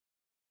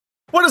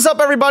What is up,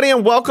 everybody,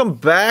 and welcome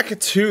back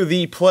to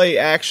the Play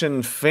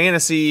Action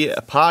Fantasy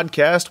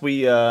podcast.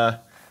 We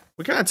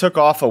kind of took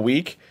off a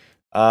week.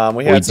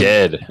 We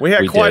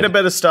had quite a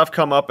bit of stuff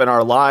come up in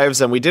our lives,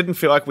 and we didn't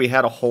feel like we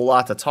had a whole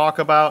lot to talk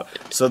about.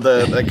 So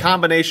the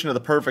combination of the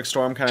perfect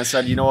storm kind of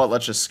said, you know what,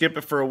 let's just skip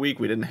it for a week.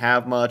 We didn't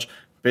have much.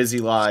 Busy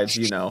lives,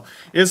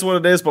 is what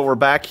it is. But we're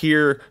back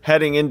here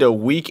heading into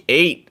week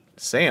 8.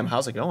 Sam,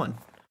 how's it going?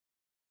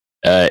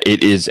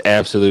 It is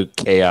absolute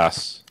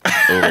chaos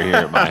over here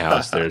at my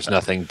house. There's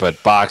nothing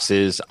but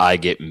boxes. I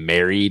get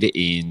married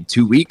in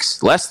 2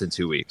 weeks, less than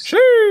 2 weeks.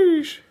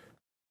 Sheesh.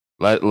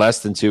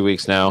 Less than 2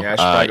 weeks now.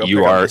 Yeah,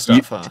 you are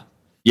stuff, huh?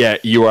 Yeah,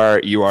 you are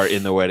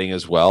in the wedding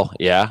as well.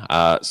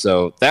 Yeah.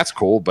 So that's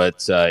cool,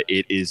 but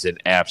it is an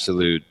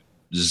absolute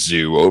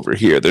zoo over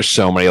here. There's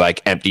so many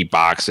empty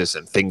boxes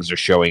and things are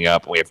showing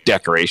up. We have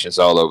decorations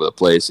all over the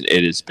place, and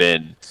it has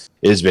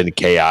been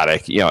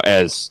chaotic.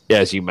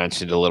 As you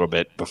mentioned a little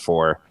bit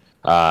before.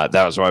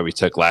 That was why we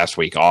took last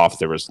week off.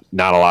 There was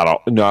not a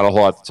whole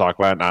lot to talk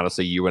about. And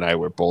honestly, you and I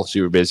were both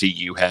super busy.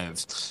 You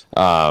have,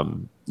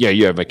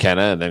 you have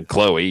McKenna, and then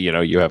Chloe.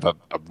 You have a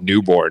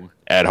newborn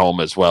at home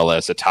as well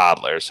as a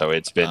toddler. So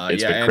it's been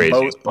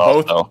crazy.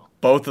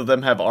 Both of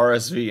them have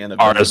RSV and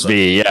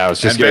RSV. Yeah, I was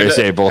just going to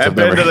say both of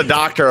them have been to the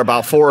doctor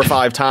about 4 or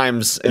 5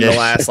 times in the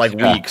last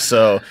week.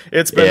 So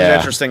it's been an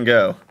interesting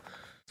go.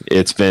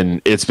 It's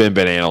been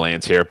banana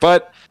lands here,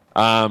 but.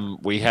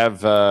 We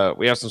have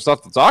some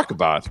stuff to talk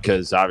about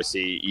because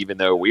obviously, even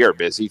though we are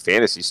busy,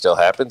 fantasy still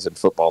happens and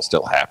football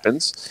still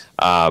happens.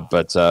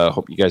 But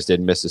hope you guys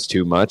didn't miss us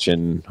too much,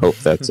 and hope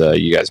that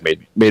you guys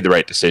made the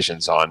right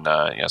decisions on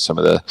some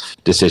of the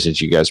decisions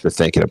you guys were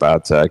thinking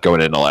about going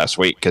into last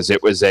week, because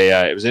it was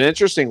an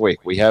interesting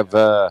week. We have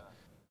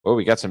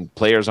we got some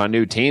players on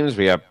new teams.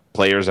 We have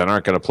players that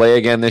aren't going to play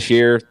again this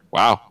year.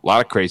 Wow, a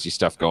lot of crazy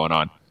stuff going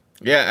on.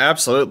 Yeah,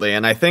 absolutely.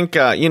 And I think,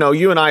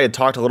 you and I had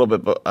talked a little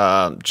bit,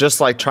 just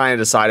trying to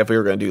decide if we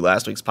were going to do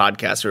last week's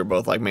podcast. We were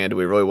both like, man, do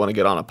we really want to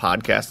get on a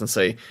podcast and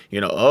say,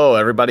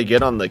 everybody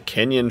get on the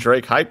Kenyon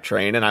Drake hype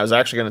train? And I was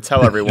actually going to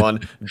tell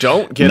everyone,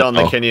 don't get on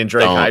the Kenyon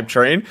Drake hype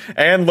train.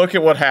 And look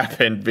at what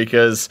happened,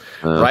 because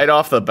right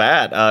off the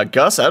bat,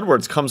 Gus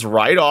Edwards comes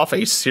right off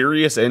a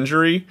serious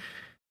injury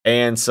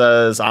and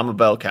says, I'm a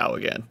bell cow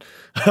again.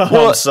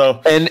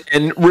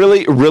 And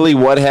really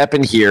what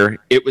happened here,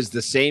 it was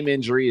the same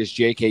injury as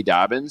J.K.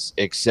 Dobbins,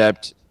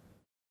 except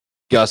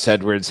Gus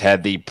Edwards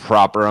had the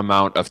proper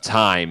amount of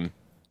time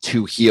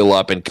to heal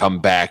up and come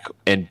back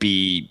and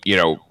be,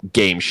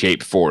 game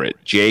shape for it.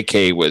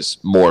 J.K. was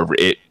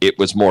it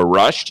was more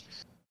rushed,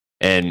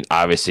 and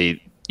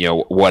obviously,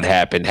 what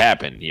happened.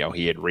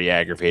 He had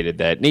re-aggravated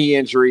that knee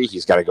injury.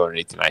 He's got to go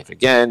underneath the knife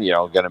again.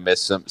 Going to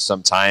miss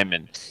some time,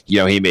 and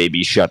he may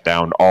be shut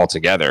down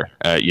altogether.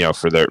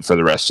 For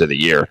the rest of the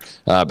year.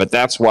 But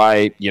that's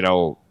why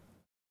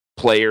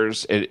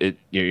players,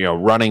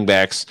 running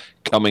backs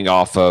coming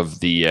off of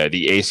the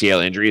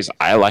ACL injuries,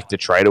 I like to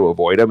try to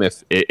avoid them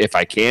if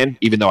I can.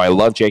 Even though I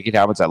love J.K.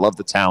 Dobbins, I love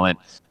the talent.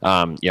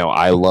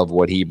 I love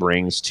what he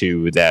brings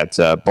to that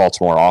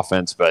Baltimore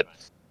offense, but.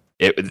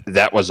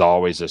 That was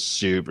always a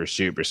super,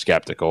 super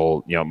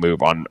skeptical,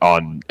 move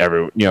on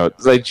every,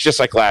 just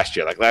like last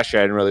year. Like last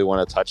year, I didn't really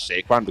want to touch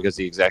Saquon because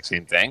the exact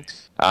same thing.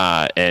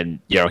 And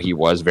he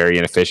was very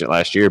inefficient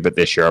last year, but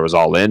this year I was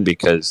all in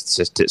because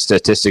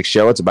statistics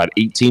show it's about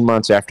 18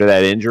 months after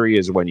that injury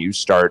is when you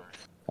start,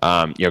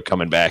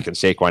 coming back. And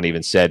Saquon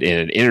even said in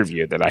an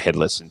interview that I had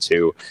listened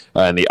to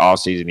in the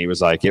offseason, he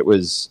was like, it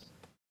was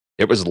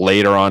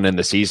later on in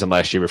the season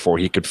last year before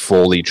he could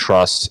fully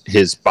trust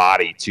his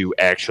body to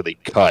actually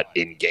cut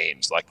in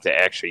games, to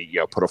actually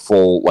put a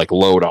full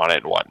load on it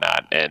and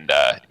whatnot. And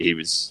he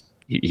was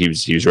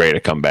ready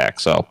to come back.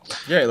 So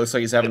yeah, it looks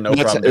like he's having no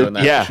problem doing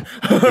that.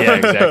 Yeah,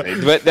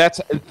 exactly. But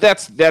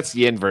that's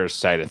the inverse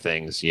side of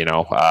things.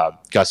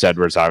 Gus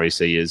Edwards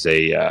obviously is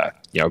a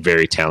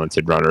very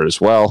talented runner as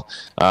well.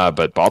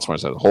 But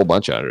Baltimore's has a whole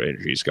bunch of other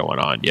injuries going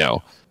on.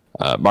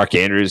 Mark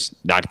Andrews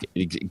not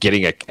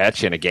getting a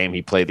catch in a game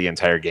he played the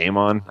entire game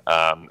on.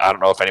 I don't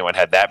know if anyone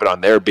had that, but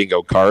on their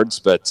bingo cards,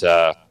 but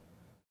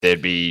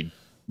they'd be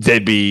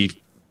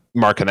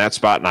marking that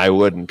spot, and I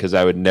wouldn't, because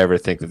I would never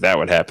think that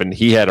would happen.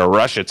 He had a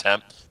rush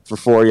attempt for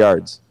 4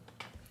 yards.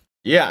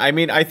 Yeah, I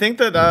mean, I think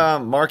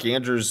that Mark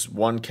Andrews'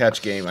 one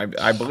catch game,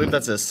 I believe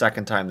that's his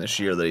second time this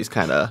year that he's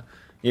kind of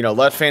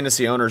let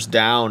fantasy owners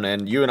down.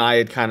 And you and I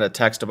had kind of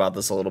texted about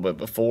this a little bit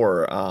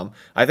before.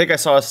 I think I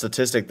saw a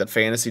statistic that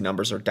fantasy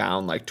numbers are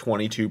down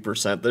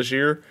 22% this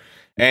year.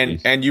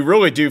 And you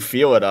really do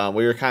feel it.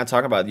 We were kind of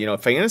talking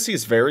about, fantasy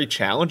is very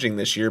challenging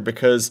this year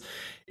because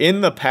in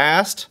the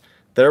past,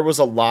 there was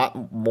a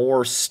lot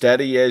more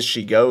steady as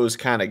she goes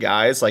kind of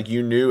guys.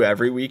 You knew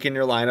every week in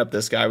your lineup,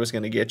 this guy was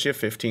going to get you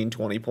 15,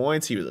 20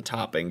 points. He was a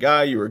top end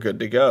guy. You were good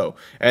to go.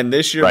 And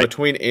this year,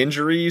 between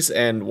injuries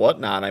and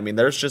whatnot, I mean,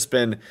 there's just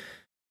been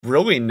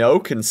really no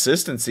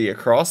consistency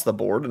across the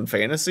board in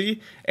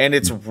fantasy, and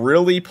it's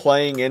really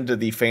playing into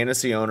the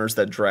fantasy owners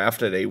that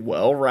drafted a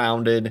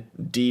well-rounded,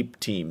 deep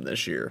team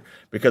this year.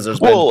 Because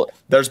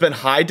there's been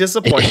high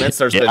disappointments,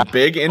 there's been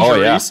big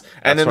injuries,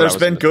 and then there's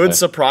been good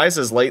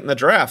surprises late in the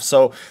draft.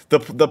 So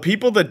the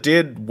people that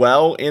did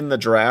well in the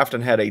draft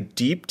and had a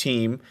deep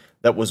team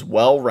that was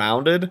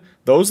well-rounded,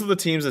 those are the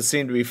teams that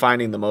seem to be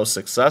finding the most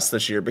success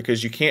this year,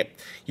 because you can't,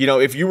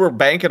 if you were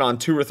banking on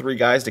 2 or 3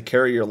 guys to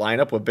carry your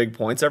lineup with big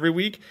points every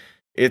week,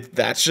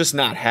 that's just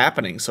not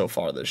happening so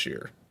far this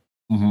year.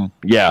 Mm-hmm.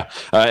 Yeah,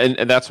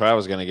 and that's what I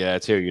was going to get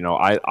at too.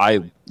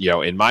 I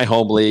in my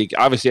home league,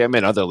 obviously I'm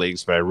in other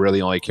leagues, but I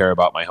really only care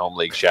about my home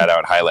league. Shout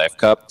out High Life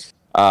Cup.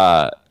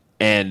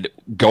 And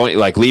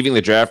leaving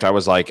the draft, I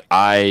was like,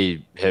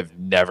 I have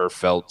never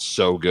felt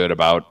so good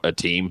about a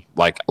team.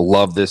 Like,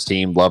 love this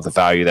team, love the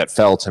value that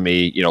fell to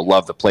me,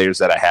 love the players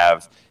that I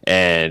have.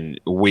 And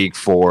week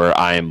 4,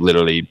 I am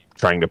literally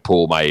trying to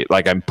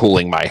I'm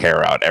pulling my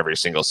hair out every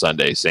single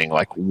Sunday saying,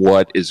 like,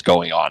 what is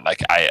going on?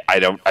 Like,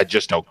 I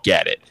just don't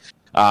get it.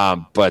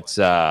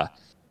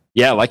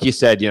 Yeah, like you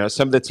said,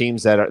 some of the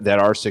teams that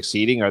are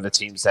succeeding are the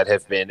teams that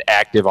have been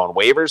active on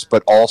waivers,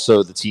 but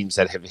also the teams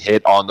that have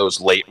hit on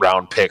those late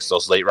round picks,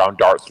 those late round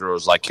dart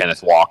throws like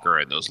Kenneth Walker,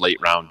 and those late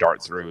round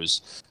dart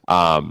throws,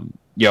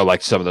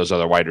 like some of those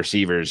other wide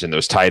receivers and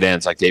those tight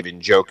ends like David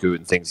Njoku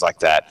and things like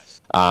that.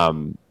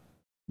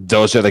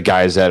 Those are the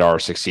guys that are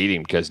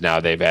succeeding because now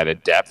they've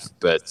added depth,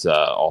 but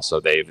also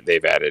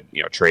they've added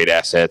trade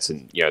assets,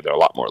 and they're a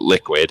lot more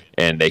liquid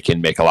and they can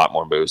make a lot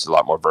more moves, a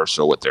lot more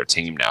versatile with their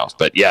team now.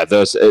 But yeah,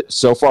 those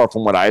so far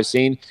from what I've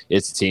seen,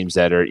 it's teams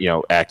that are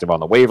active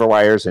on the waiver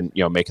wires and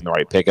making the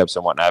right pickups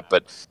and whatnot.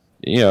 But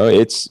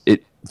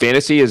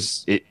fantasy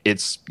is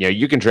it's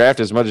you can draft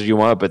as much as you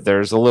want, but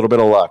there's a little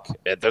bit of luck.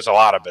 There's a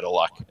lot of bit of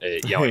luck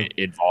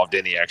involved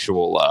in the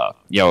actual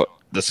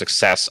the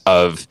success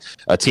of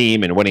a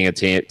team and winning a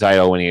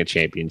title, winning a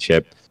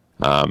championship.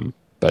 You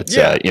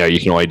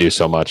can only do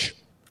so much.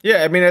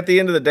 Yeah, I mean, at the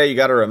end of the day, you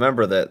got to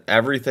remember that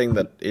everything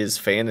that is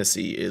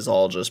fantasy is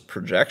all just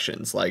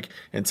projections. Like,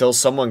 until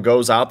someone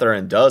goes out there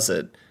and does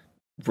it,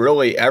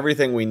 really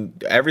everything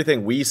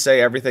we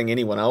say, everything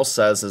anyone else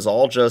says is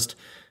all just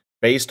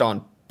based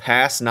on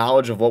past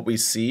knowledge of what we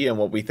see and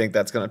what we think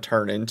that's going to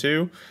turn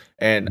into.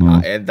 And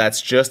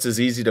that's just as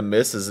easy to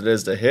miss as it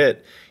is to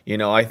hit.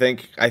 I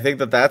think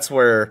that's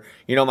where,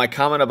 my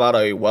comment about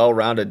a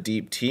well-rounded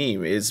deep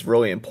team is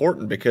really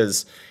important,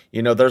 because,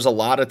 there's a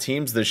lot of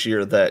teams this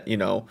year that,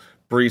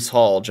 Breece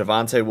Hall,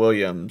 Javonte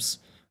Williams,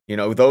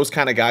 those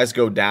kind of guys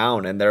go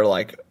down and they're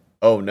like,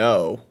 oh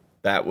no,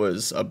 that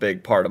was a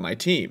big part of my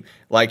team.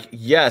 Like,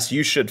 yes,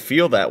 you should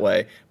feel that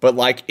way. But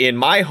like in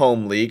my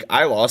home league,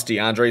 I lost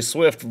DeAndre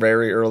Swift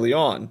very early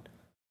on.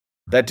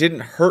 That didn't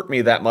hurt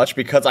me that much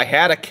because I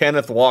had a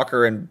Kenneth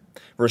Walker and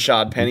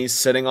Rashad Penny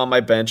sitting on my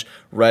bench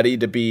ready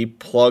to be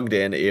plugged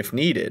in if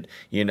needed.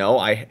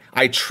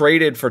 I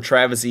traded for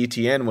Travis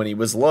Etienne when he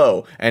was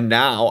low, and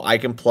now I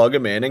can plug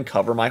him in and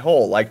cover my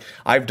hole. Like,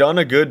 I've done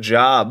a good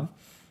job,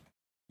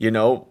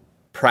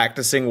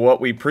 practicing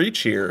what we preach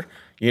here,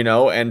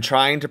 and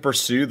trying to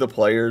pursue the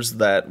players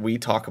that we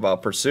talk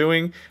about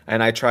pursuing,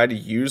 and I try to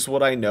use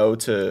what I know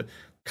to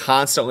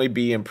constantly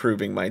be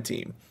improving my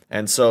team.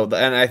 And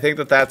I think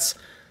that's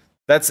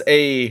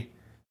a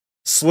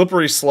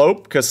slippery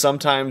slope, because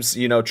sometimes,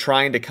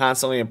 trying to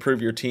constantly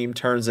improve your team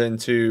turns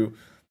into,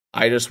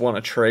 I just want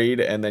to trade,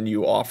 and then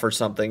you offer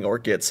something or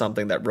get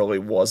something that really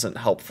wasn't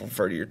helpful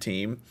for your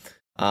team.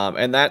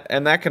 And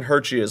that can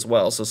hurt you as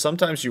well. So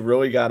sometimes you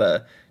really got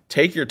to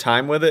take your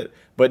time with it,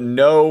 but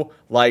know,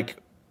 like,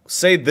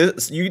 say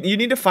this, you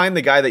need to find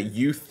the guy that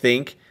you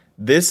think,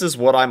 this is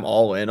what I'm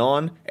all in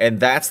on, and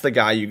that's the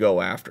guy you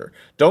go after.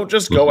 Don't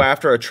just go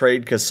after a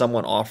trade because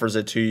someone offers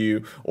it to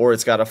you or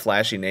it's got a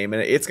flashy name in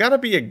it. It's got to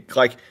be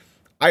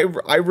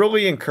I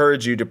really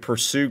encourage you to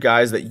pursue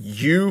guys that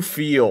you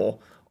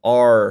feel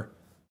are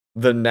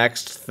the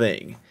next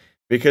thing.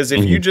 Because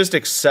if you just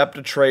accept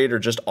a trade or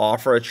just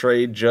offer a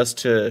trade just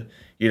to,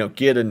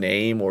 get a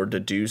name or to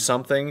do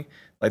something,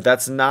 like,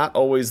 that's not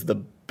always the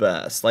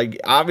best. Like,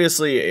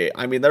 obviously,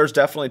 I mean, there's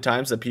definitely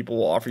times that people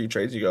will offer you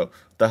trades. You go,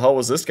 the hell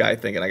was this guy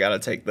thinking? I got to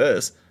take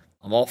this.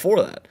 I'm all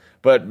for that.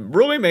 But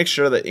really make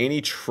sure that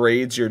any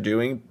trades you're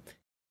doing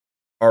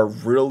are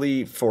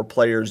really for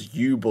players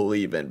you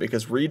believe in,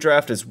 because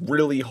redraft is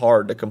really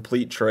hard to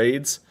complete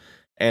trades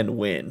and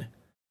win.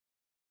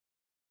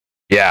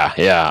 Yeah.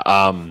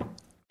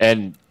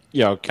 And,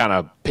 kind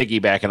of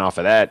piggybacking off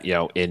of that,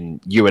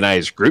 in you and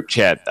I's group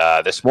chat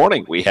this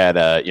morning, we had,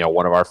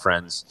 one of our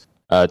friends,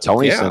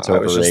 Tony, sent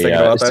over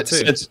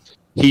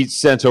he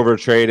sent over a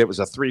trade. It was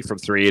a 3 from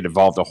 3. It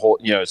involved a whole,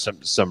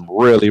 some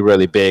really,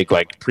 really big,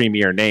 like,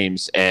 premier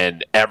names,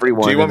 and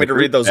everyone. Do you want me to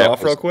read those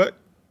off real quick?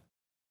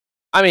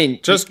 I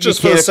mean, just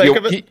for the sake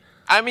of it.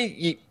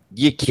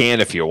 You can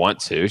if you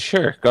want to.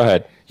 Sure, go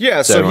ahead.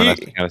 Yeah, so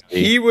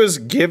he was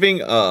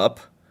giving up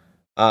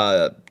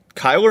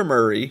Kyler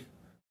Murray,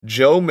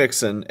 Joe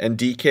Mixon, and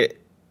AJ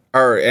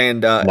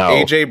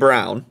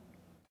Brown.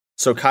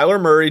 So Kyler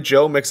Murray,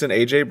 Joe Mixon,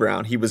 A.J.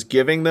 Brown, he was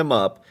giving them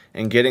up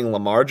and getting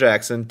Lamar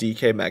Jackson,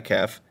 DK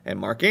Metcalf, and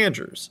Mark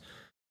Andrews.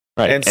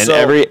 Right, and so,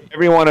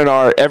 everyone in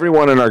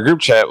our group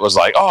chat was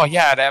like, "Oh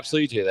yeah, I'd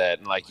absolutely do that."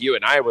 And like you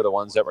and I were the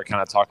ones that were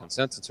kind of talking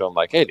sense into him,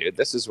 like, "Hey, dude,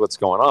 this is what's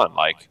going on.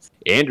 Like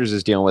Andrews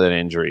is dealing with an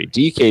injury,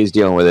 DK is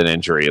dealing with an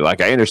injury. Like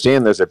I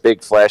understand those are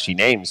big flashy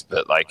names,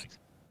 but like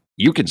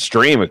you can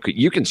stream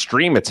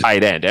a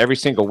tight end every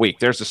single week.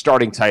 There's a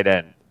starting tight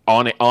end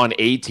on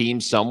a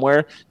team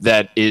somewhere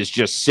that is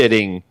just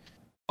sitting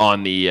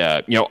on the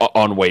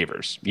on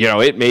waivers.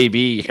 It may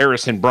be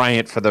Harrison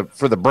Bryant for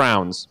the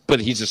Browns, but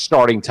he's a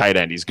starting tight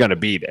end. He's going to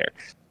be there.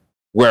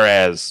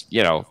 Whereas,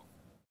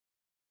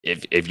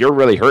 if you're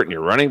really hurting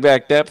your running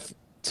back depth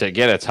to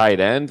get a tight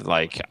end,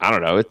 like I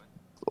don't know, it's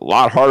a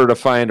lot harder to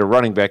find a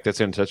running back that's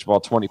going to touch the ball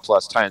 20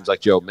 plus times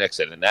like Joe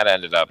Mixon. And that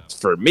ended up,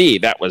 for me,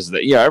 that was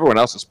everyone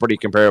else is pretty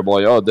comparable.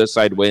 Oh, this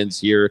side wins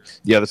here,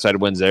 the other side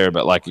wins there,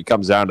 but like it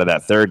comes down to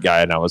that third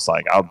guy, and I was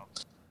like,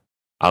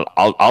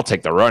 I'll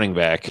take the running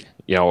back,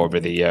 over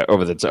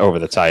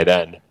the tight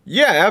end.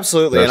 Yeah,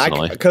 absolutely.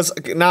 Personally. And because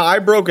now I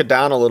broke it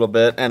down a little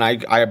bit, and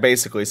I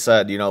basically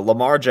said,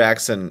 Lamar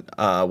Jackson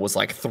was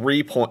like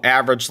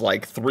averaged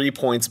like 3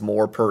 points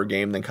more per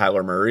game than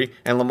Kyler Murray,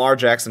 and Lamar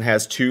Jackson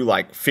has 2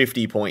 like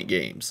 50-point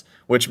games,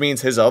 which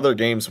means his other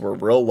games were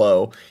real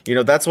low.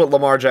 That's what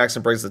Lamar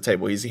Jackson brings to the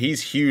table.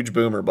 He's huge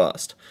boom or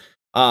bust.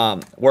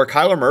 Where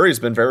Kyler Murray's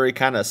been very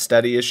kind of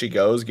steady as she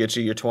goes, gets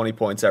you your 20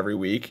 points every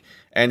week.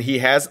 And he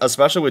has,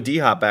 especially with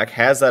D-Hop back,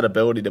 has that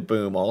ability to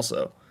boom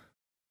also.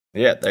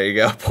 Yeah, there you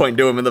go. Point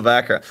to him in the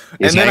background.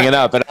 He's hanging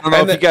up. And I don't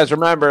know if you guys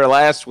remember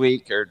last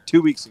week or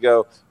 2 weeks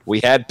ago, we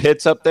had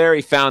Pitts up there.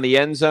 He found the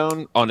end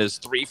zone on his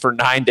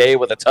 3-for-9 day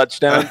with a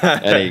touchdown.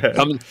 And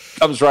he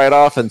comes right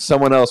off, and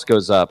someone else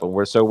goes up. And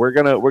we're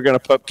gonna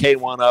put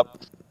K1 up.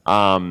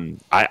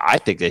 I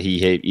think that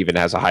he even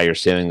has a higher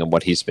ceiling than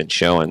what he's been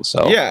showing.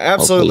 So yeah,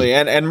 absolutely.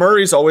 And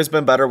Murray's always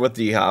been better with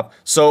D-Hop.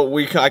 So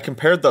I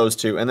compared those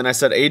two, and then I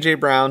said AJ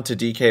Brown to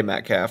DK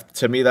Metcalf.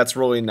 To me, that's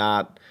really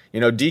not.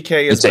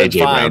 DK has been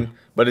fine,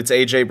 but it's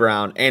AJ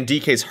Brown, and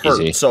DK's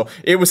hurt. Easy. So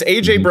it was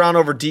AJ Brown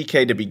over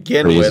DK to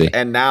begin with,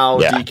 and now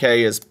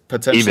DK is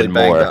potentially even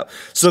banged up.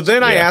 So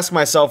then I asked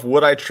myself,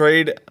 would I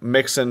trade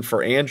Mixon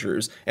for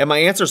Andrews? And my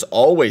answer is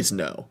always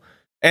no.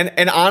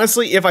 And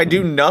honestly, if I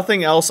do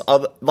nothing else, I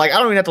don't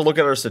even have to look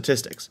at our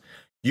statistics.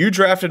 You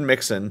drafted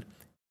Mixon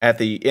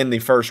in the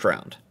first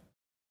round.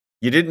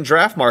 You didn't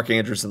draft Mark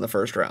Andrews in the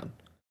first round.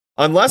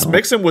 Unless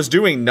Mixon was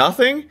doing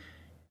nothing,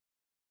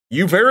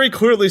 you very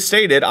clearly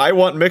stated, I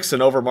want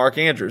Mixon over Mark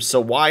Andrews.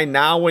 So why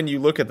now when you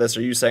look at this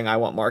are you saying I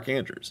want Mark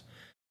Andrews?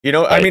 Right.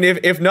 I mean,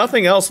 if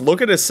nothing else, look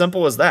at it as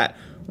simple as that.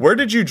 Where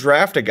did you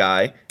draft a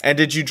guy, and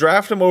did you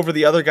draft him over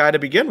the other guy to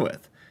begin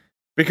with?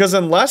 Because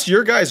unless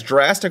your guy's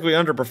drastically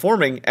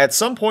underperforming, at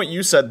some point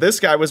you said this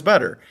guy was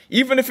better.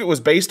 Even if it was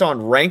based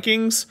on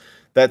rankings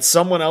that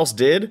someone else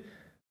did,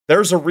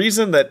 there's a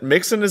reason that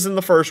Mixon is in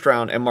the first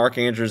round and Mark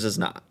Andrews is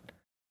not.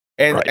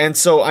 And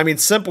so, I mean,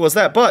 simple as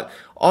that. But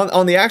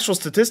on the actual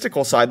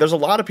statistical side, there's a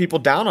lot of people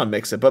down on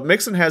Mixon. But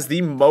Mixon has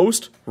the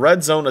most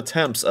red zone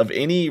attempts of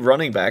any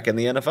running back in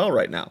the NFL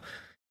right now.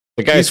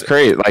 The guy's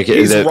great. Like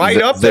he's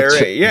right up there.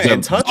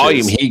 In touches.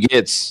 Volume he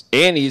gets,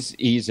 and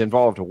he's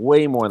involved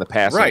way more in the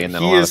passing game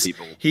than a lot of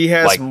people. He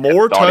has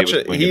more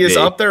touches. He is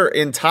up there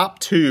in top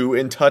 2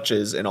 in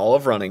touches in all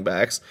of running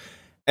backs.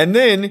 And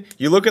then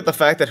you look at the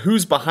fact that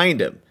who's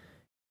behind him.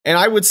 And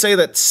I would say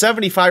that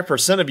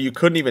 75% of you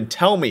couldn't even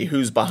tell me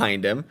who's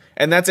behind him,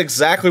 and that's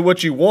exactly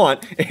what you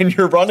want in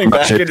your running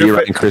back.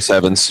 And Chris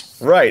Evans.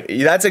 Right.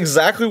 That's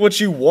exactly what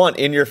you want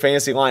in your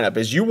fantasy lineup,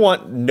 is you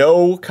want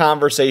no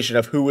conversation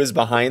of who is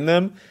behind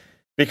them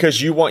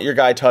because you want your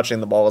guy touching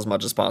the ball as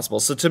much as possible.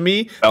 So to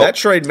me, that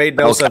trade made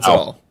no sense at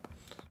all.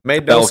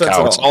 Made no sense at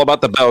all. It's all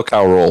about the bell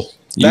cow rule.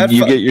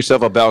 You get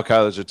yourself a bell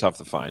cow, those are tough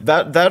to find.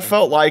 That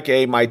felt like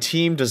my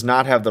team does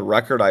not have the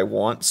record I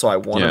want, so I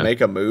want to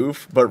make a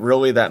move, but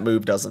really that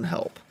move doesn't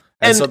help.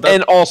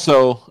 And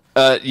also,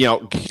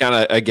 kind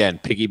of,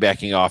 again,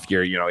 piggybacking off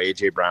your,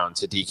 AJ Brown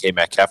to DK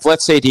Metcalf.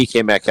 Let's say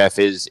DK Metcalf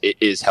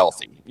is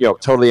healthy.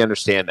 Totally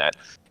understand that.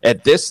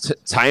 At this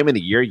time of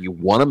the year, you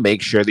want to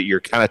make sure that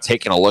you're kind of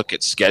taking a look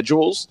at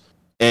schedules.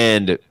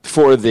 And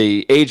for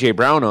the AJ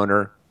Brown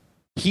owner,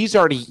 he's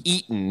already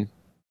eaten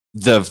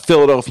the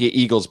Philadelphia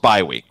Eagles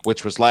bye week,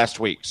 which was last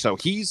week. So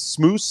he's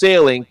smooth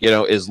sailing,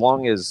 as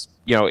long as,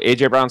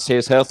 AJ Brown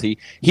stays healthy,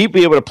 he'd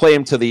be able to play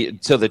him to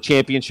the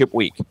championship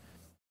week.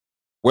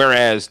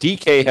 Whereas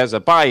DK has a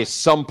bye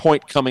some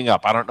point coming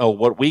up. I don't know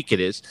what week it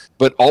is,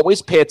 but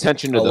always pay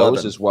attention to 11.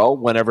 Those as well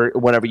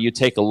whenever you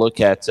take a look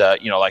at,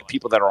 like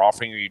people that are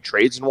offering you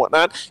trades and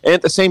whatnot. And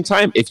at the same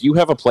time, if you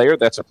have a player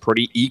that's a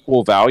pretty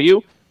equal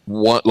value,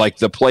 like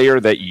the player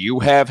that you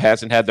have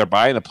hasn't had their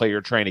bye and the player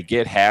you're trying to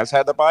get has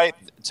had the bye,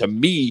 to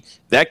me,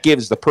 that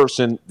gives the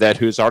person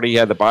who's already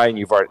had the bye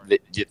and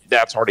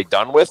that's already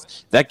done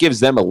with, that gives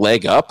them a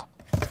leg up.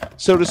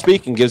 so to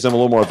speak, and gives them a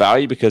little more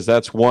value because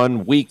that's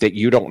 1 week that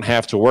you don't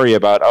have to worry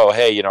about, oh,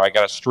 hey, I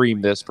got to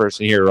stream this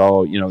person here.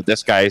 Oh,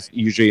 this guy's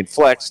usually in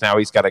flex. Now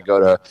he's got to go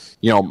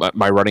to,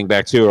 my running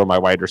back 2 or my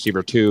wide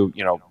receiver 2,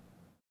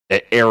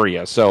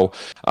 area. So,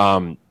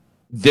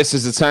 this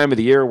is the time of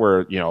the year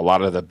where, a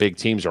lot of the big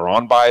teams are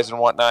on buys and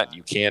whatnot.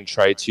 You can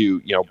try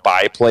to,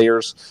 buy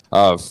players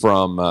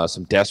from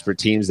some desperate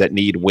teams that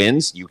need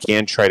wins. You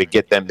can try to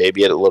get them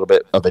maybe at a little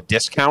bit of a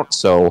discount.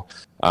 So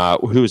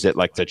who's it?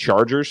 Like the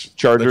Chargers?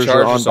 Chargers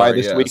are on buy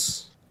this week.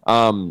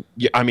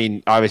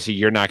 Obviously,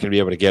 you're not going to be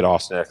able to get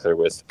Austin Eckler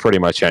with pretty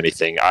much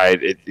anything.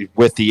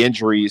 With the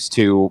injuries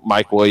to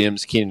Mike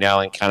Williams, Keenan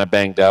Allen kind of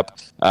banged up,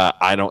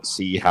 I don't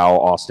see how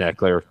Austin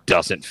Eckler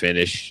doesn't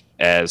finish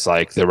as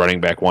like the running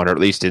back 1, or at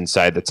least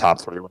inside the top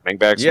 3 running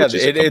backs. Yeah, which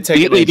is a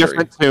completely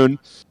different tune.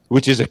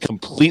 Which is a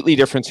completely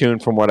different tune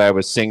from what I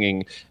was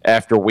singing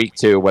after week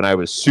 2 when I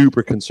was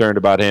super concerned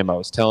about him. I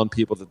was telling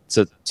people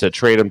to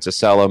trade him, to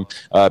sell him,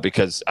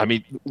 because,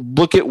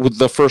 look at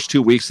the first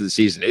 2 weeks of the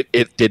season.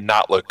 It did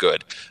not look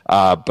good.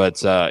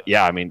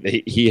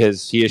 He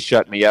has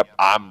shut me up.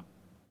 I'm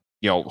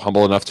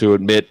humble enough to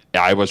admit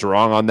I was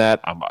wrong on that.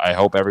 I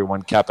hope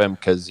everyone kept him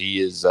because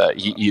he's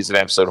an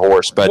absolute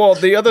horse. But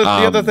the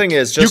other thing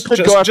is you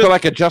could go after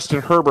like a Justin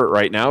Herbert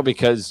right now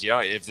because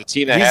if the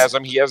team that has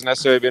him, he hasn't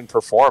necessarily been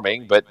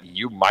performing, but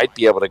you might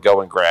be able to go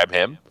and grab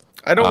him.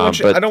 I don't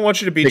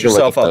want you to beat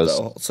yourself up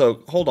though.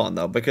 So hold on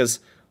though,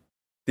 because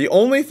the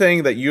only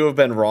thing that you have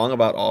been wrong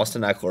about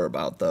Austin Eckler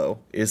about though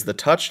is the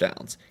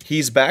touchdowns.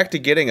 He's back to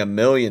getting 1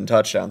 million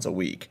touchdowns a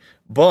week,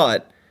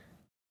 but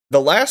the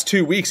last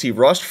 2 weeks, he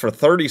rushed for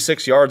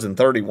 36 yards and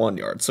 31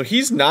 yards. So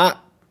he's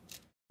not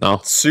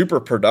super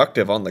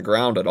productive on the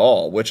ground at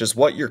all, which is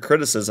what your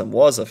criticism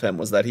was of him,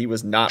 was that he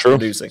was not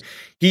producing.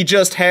 He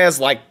just has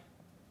like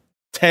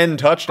 10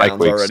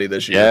 touchdowns already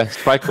this year. Yeah,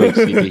 spike weeks.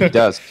 He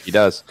does. He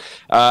does.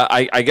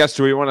 I guess,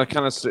 do we want to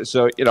kind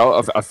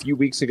of, a few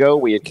weeks ago,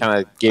 we had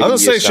kind of gave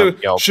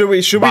should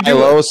we buy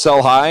low,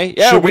 sell high?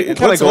 Yeah, we can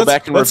kind of go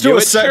back and review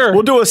it. Sure.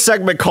 We'll do a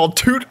segment called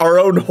Toot Our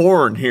Own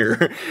Horn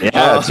here.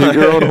 Yeah, toot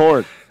your own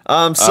horn.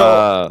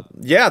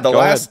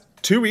 Last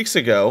 2 weeks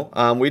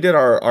ago, we did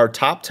our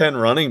top 10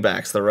 running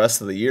backs the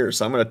rest of the year.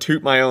 So I'm going to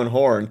toot my own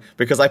horn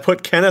because I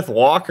put Kenneth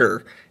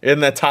Walker in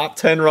the top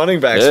 10 running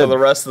backs for the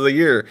rest of the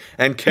year.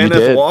 And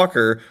Kenneth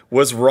Walker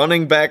was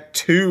running back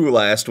 2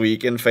 last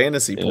week in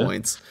fantasy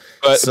points.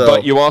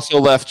 But you also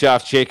left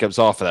Josh Jacobs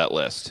off of that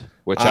list,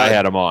 which I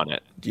had him on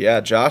it.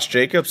 Yeah, Josh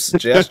Jacobs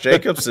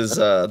is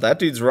that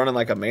dude's running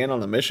like a man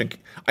on a mission.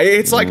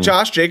 It's like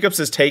Josh Jacobs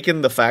has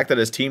taken the fact that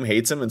his team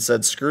hates him and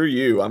said, "Screw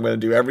you! I'm going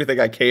to do everything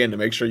I can to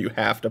make sure you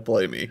have to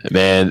play me."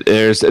 Man,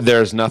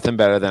 there's nothing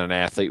better than an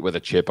athlete with a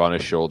chip on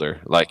his shoulder,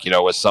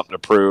 with something to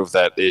prove,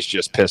 that is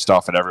just pissed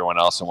off at everyone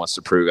else and wants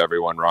to prove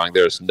everyone wrong.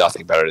 There's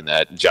nothing better than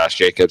that. And Josh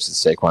Jacobs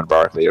and Saquon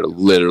Barkley are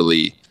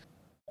literally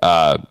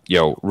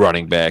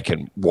running back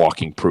and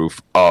walking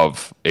proof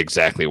of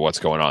exactly what's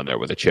going on there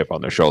with a chip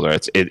on their shoulder.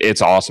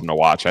 It's awesome to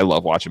watch. I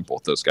love watching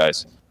both those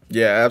guys.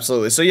 Yeah,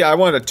 absolutely. So I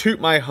wanted to toot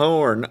my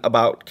horn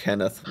about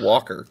Kenneth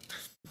Walker.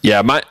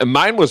 Yeah,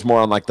 mine was more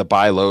on like the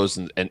buy lows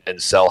and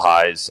sell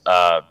highs.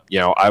 I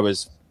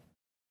was.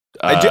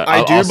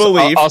 I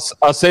believe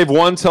I'll save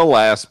one till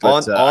last.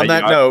 But, on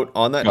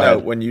that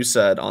note, when you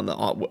said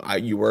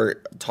you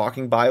were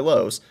talking buy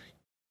lows.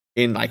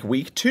 In like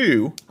week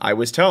 2, I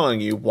was telling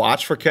you,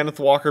 watch for Kenneth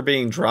Walker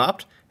being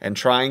dropped and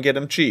try and get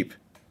him cheap.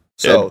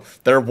 So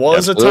there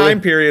was a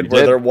time period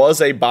where there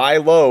was a buy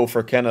low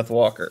for Kenneth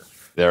Walker.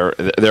 There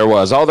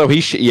was, although he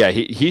should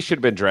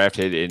have been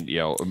drafted in he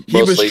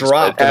was leagues,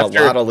 dropped in a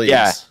lot of leagues.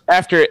 Yeah,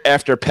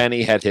 after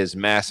Penny had his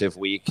massive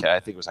week,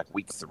 I think it was like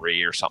week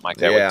 3 or something like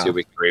that. Yeah. Week 2,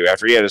 week 3.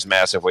 After he had his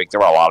massive week, there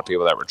were a lot of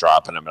people that were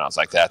dropping him, and I was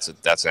like, that's an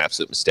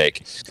absolute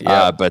mistake.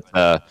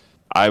 Yeah.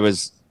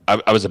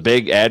 I was a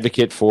big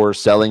advocate for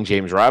selling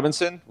James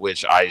Robinson,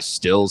 which I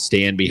still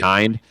stand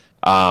behind.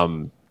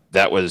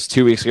 That was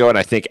 2 weeks ago, and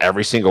I think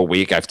every single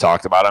week I've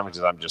talked about him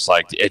because I'm just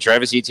like,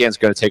 Travis Etienne's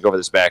going to take over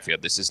this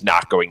backfield. This is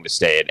not going to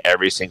stay. And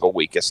every single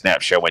week, a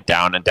snap share went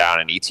down and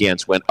down, and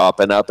Etienne's went up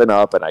and up and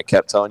up. And I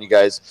kept telling you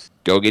guys,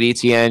 go get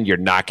Etienne. You're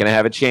not going to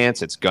have a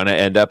chance. It's going to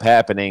end up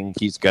happening.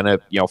 He's going to,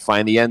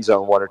 find the end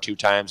zone 1 or 2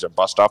 times, or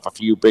bust off a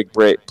few big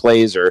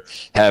plays, or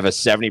have a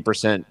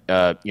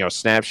 70%,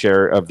 snap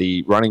share of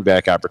the running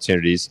back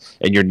opportunities,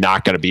 and you're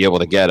not going to be able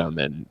to get him.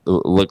 And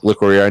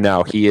look where we are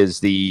now. He is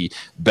the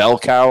bell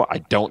cow. I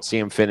don't see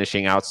him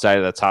finishing outside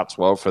of the top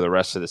 12 for the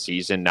rest of the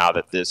season now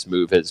that this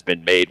move has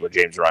been made where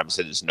James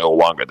Robinson is no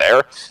longer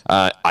there.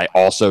 I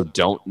also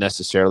don't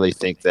necessarily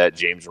think that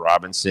James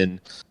Robinson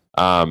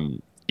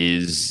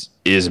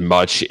is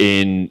much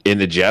in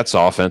the Jets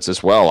offense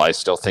as well. I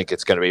still think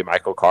it's going to be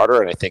Michael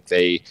Carter, and I think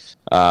they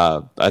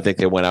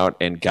went out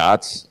and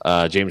got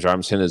James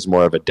Robinson is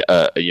more of a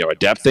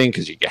depth thing,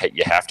 because you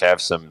have to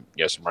have some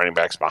some running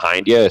backs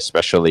behind you,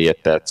 especially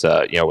at that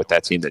with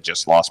that team that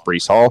just lost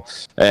Breece Hall.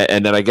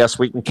 And then I guess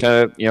we can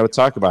kind of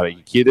talk about it.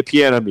 You cue the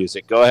piano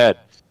music. Go ahead.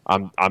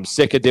 I'm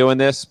sick of doing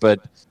this, but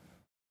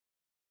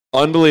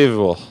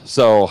unbelievable.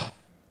 So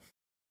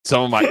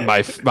some of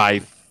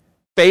my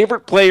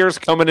favorite players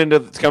coming in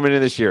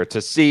this year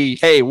to see,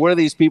 hey, what are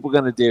these people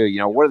going to do?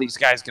 What are these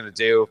guys going to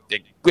do?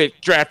 They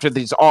drafted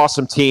these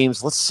awesome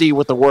teams. Let's see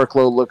what the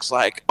workload looks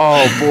like.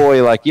 Oh boy,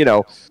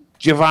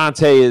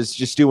 Javonte is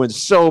just doing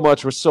so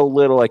much with so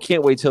little. I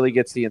can't wait till he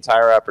gets the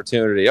entire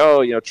opportunity.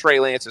 Oh,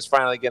 Trey Lance is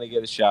finally going to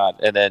get a shot.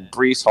 And then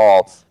Breece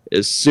Hall,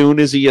 as soon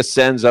as he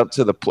ascends up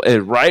to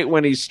right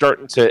when he's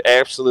starting to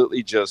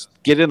absolutely just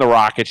get in the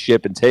rocket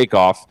ship and take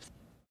off,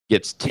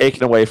 gets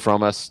taken away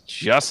from us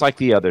just like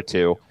the other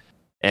two.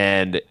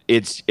 And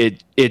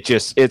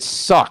it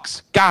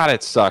sucks. God,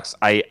 it sucks.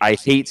 I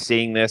hate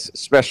seeing this,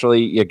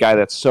 especially a guy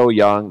that's so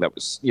young, that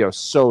was,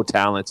 so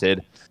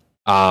talented.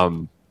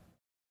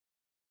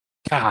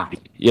 God,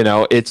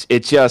 it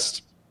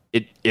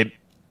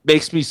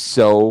makes me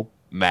so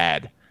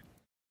mad.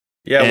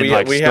 Yeah,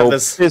 and we so have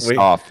this pissed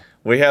off.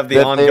 We have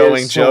the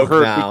ongoing joke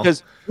now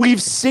because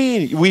we've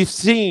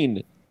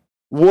seen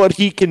what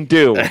he can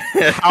do,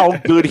 how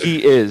good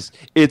he is.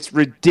 It's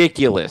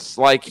ridiculous.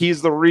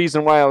 He's the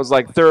reason why I was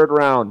like, third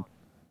round,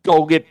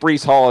 go get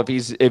Breece Hall if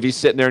he's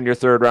sitting there in your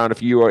third round.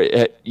 If you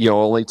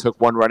only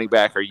took one running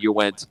back, or you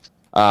went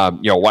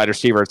wide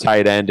receiver,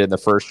 tight end in the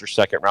first or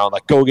second round,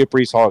 go get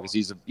Breece Hall because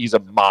he's a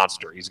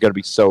monster. He's going to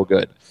be so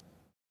good.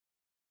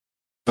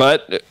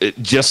 But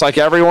just like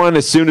everyone,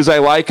 as soon as I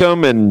like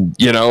him, and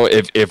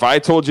if I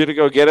told you to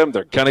go get him,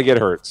 they're going to get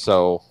hurt.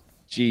 So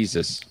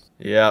Jesus.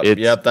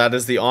 Yep. That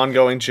is the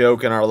ongoing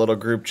joke in our little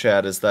group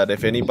chat, is that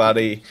if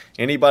anybody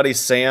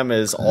Sam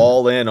is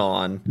all in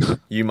on,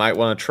 you might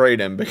want to trade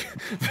him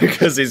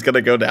because he's going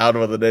to go down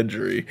with an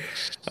injury.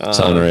 It's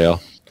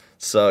unreal.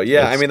 So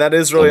yeah, that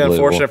is really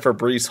unfortunate for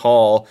Breece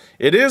Hall.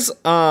 It is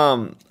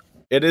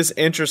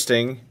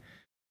interesting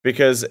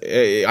because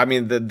damn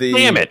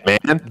it,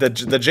 man,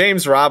 the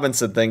James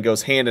Robinson thing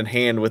goes hand in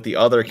hand with the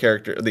other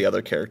person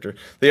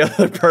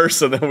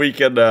that we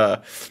can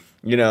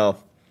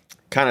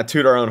kind of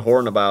toot our own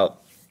horn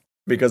about,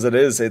 because it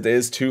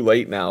is too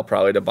late now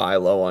probably to buy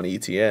low on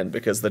ETN,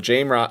 because the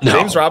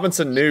James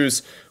Robinson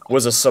news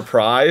was a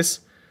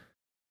surprise.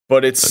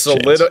 But it's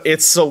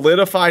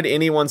solidified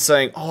anyone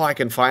saying, "Oh, I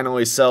can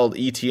finally sell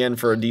ETN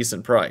for a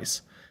decent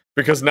price,"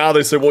 because now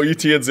they say, "Well,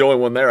 ETN's the only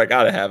one there. I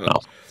gotta have him."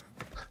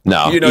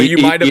 No, you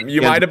might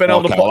have been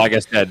able to. Like I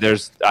said,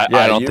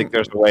 I don't think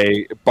there's a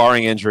way,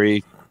 barring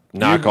injury.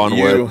 Knock on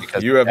wood.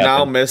 You have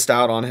now missed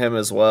out on him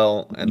as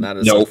well, and that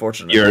is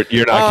unfortunate.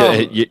 You're not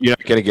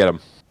gonna get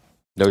him.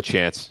 No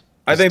chance.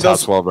 I think top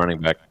 12 running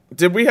back.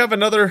 Did we have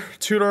another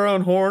toot our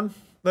own horn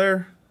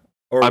there?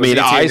 Or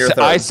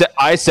I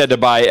said to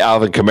buy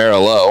Alvin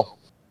Kamara low.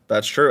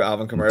 That's true.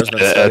 Alvin Kamara's been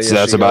steady.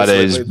 That's about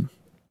his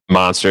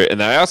monster.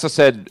 And I also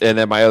said, and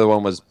then my other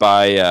one was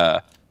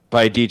by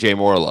DJ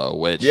Moore low.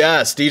 Which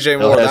yes, DJ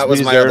Moore. That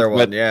was my other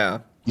one. Yeah,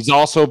 he's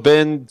also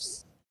been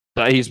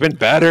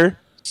better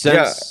since.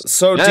 Yeah.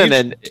 So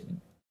and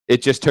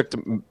it just took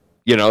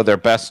their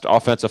best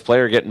offensive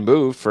player getting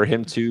moved for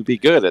him to be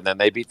good, and then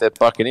they beat the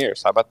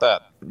Buccaneers. How about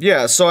that?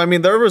 Yeah. So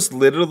there was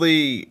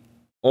literally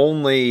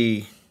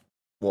only.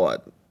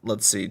 What?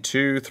 Let's see,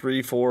 2,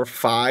 3, 4,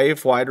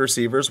 5 wide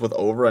receivers with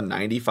over a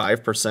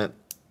 95%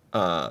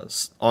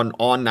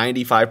 on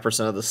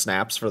 95% of the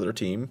snaps for their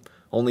team.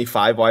 Only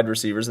 5 wide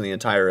receivers in the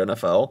entire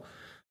NFL.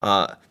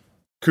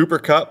 Cooper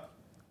Kupp,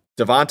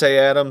 Devontae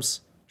Adams,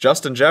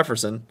 Justin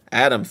Jefferson,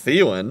 Adam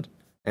Thielen,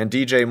 and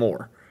DJ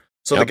Moore.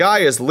 So the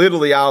guy is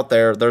literally out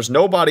there. There's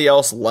nobody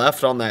else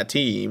left on that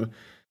team.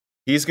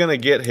 He's going to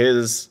get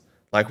his,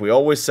 like we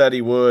always said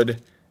he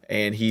would,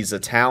 and he's a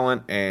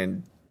talent.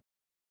 And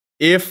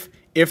if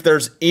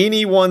there's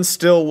anyone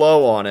still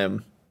low on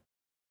him,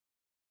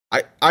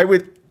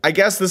 I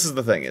guess this is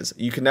the thing, is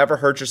you can never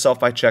hurt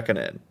yourself by checking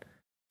in.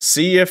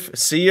 See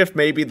if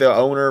maybe the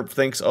owner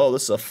thinks, oh,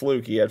 this is a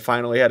fluke. He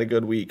finally had a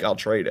good week. I'll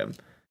trade him.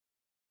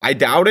 I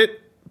doubt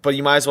it, but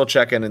you might as well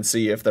check in and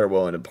see if they're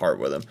willing to part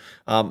with him.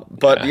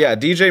 But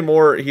DJ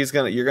Moore,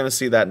 you're gonna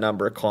see that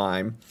number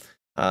climb,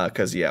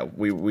 because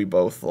we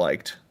both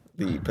liked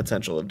the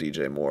potential of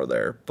DJ Moore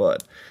there.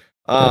 But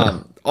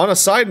on a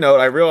side note,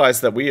 I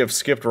realized that we have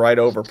skipped right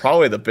over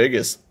probably the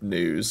biggest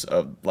news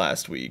of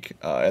last week.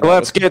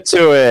 Let's get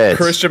to it.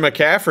 Christian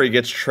McCaffrey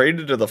gets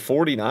traded to the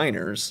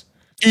 49ers.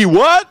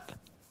 What?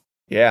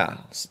 Yeah.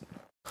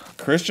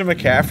 Christian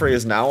McCaffrey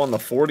is now on the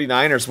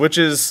 49ers, which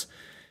is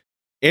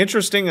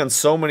interesting on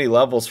so many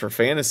levels for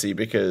fantasy,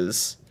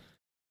 because,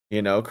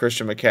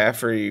 Christian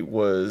McCaffrey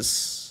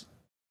was,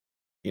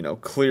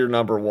 clear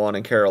number 1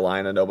 in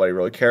Carolina. Nobody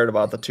really cared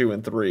about the 2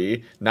 and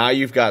 3. Now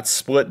you've got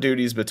split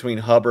duties between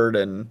Hubbard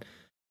and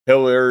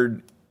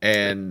Hilliard,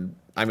 and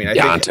I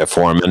think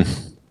Foreman.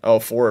 Oh,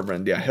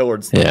 Foreman. Yeah,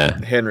 Hilliard's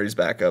Henry's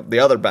backup. The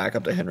other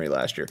backup to Henry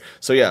last year.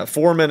 So yeah,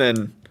 Foreman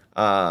and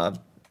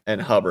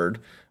Hubbard.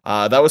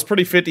 That was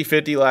pretty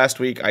 50-50 last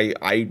week.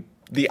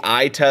 The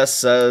eye test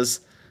says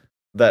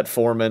that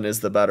Foreman is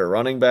the better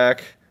running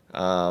back.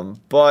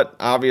 But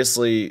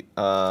obviously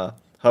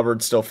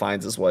Hubbard still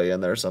finds his way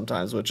in there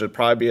sometimes, which would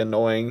probably be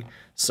annoying.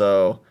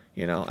 So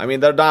I mean,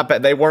 they're not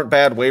bad. They weren't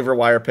bad waiver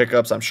wire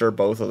pickups. I'm sure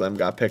both of them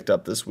got picked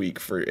up this week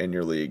in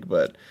your league,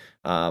 but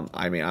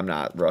I mean, I'm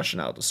not rushing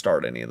out to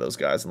start any of those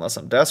guys unless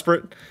I'm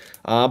desperate.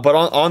 But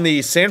on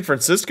the San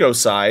Francisco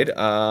side,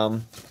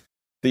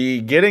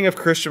 the getting of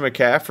Christian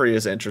McCaffrey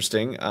is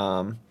interesting.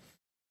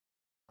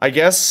 I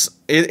guess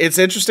it's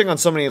interesting on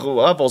so many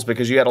levels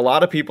because you had a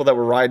lot of people that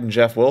were riding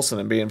Jeff Wilson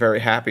and being very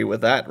happy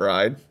with that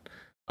ride.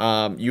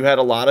 You had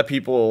a lot of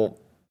people,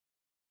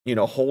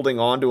 holding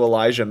on to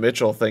Elijah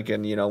Mitchell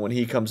thinking, when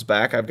he comes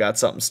back, I've got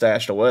something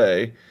stashed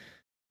away.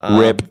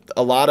 Rip.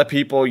 A lot of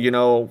people,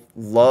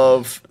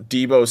 love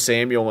Deebo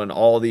Samuel and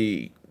all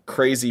the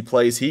crazy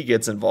plays he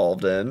gets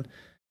involved in.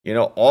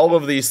 All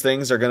of these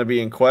things are going to be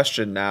in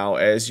question now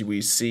as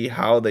we see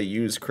how they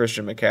use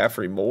Christian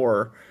McCaffrey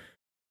more.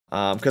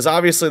 Because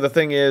obviously the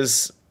thing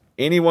is,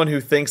 anyone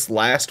who thinks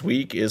last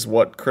week is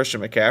what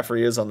Christian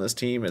McCaffrey is on this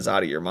team is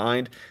out of your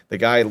mind. The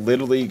guy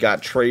literally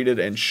got traded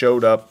and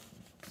showed up.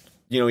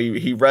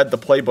 He read the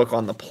playbook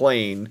on the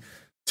plane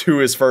to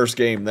his first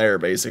game there,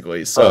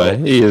 basically. So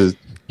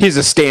he's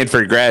a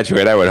Stanford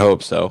graduate. I would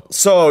hope so.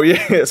 So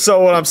yeah.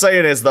 So what I'm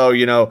saying is,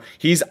 though,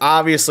 he's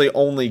obviously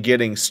only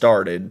getting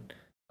started.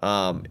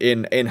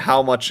 In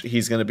how much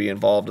he's going to be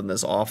involved in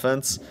this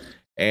offense,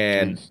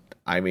 and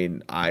I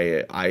mean,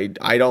 I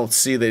don't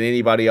see that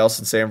anybody else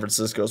in San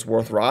Francisco is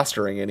worth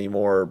rostering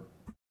anymore,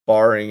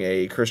 barring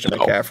a Christian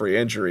McCaffrey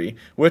injury,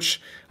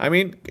 which, I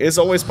mean, is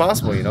always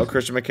possible.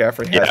 Christian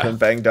McCaffrey has been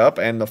banged up,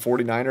 and the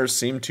 49ers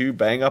seem to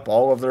bang up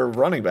all of their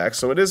running backs,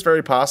 so it is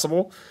very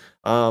possible.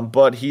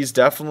 But he's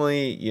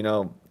definitely,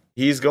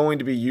 he's going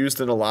to be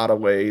used in a lot of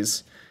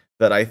ways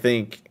that I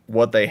think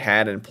what they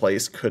had in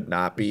place could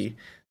not be.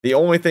 The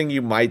only thing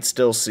you might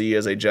still see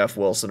is a Jeff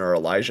Wilson or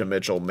Elijah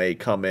Mitchell may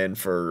come in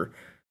for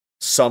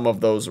some of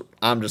those.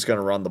 I'm just going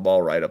to run the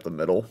ball right up the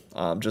middle,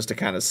 just to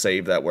kind of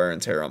save that wear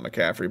and tear on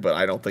McCaffrey. But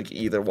I don't think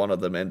either one of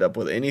them end up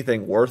with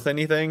anything worth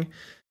anything.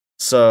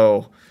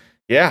 So,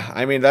 yeah,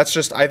 I mean, I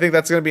think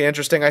that's going to be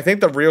interesting. I think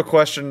the real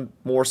question,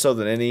 more so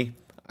than any,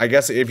 I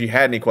guess if you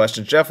had any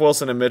questions, Jeff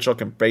Wilson and Mitchell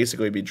can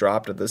basically be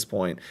dropped at this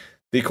point.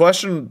 The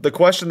question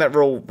that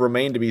will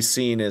remain to be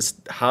seen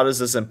is, how does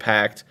this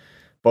impact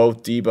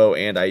both Deebo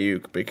and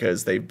Ayuk,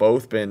 because they've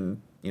both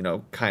been,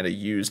 kind of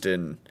used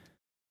in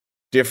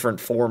different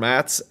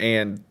formats,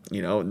 and,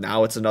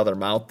 now it's another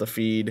mouth to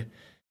feed.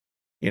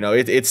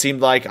 It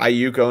seemed like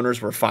Ayuk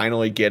owners were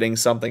finally getting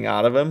something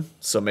out of him,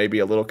 so maybe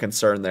a little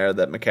concern there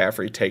that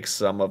McCaffrey takes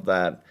some of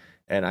that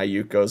and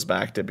Ayuk goes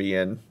back to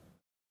being,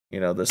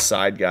 the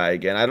side guy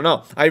again. I don't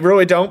know. I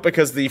really don't,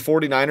 because the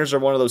 49ers are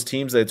one of those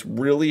teams that it's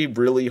really,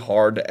 really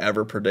hard to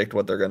ever predict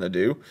what they're going to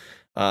do.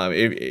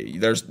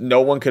 There's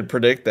no one could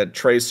predict that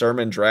Trey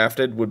Sermon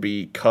drafted would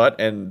be cut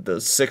and the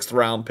 6th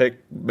round pick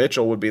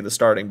Mitchell would be the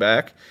starting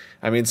back.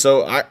 I mean,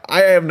 so I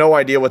have no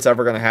idea what's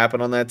ever going to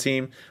happen on that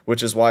team,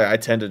 which is why I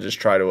tend to just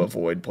try to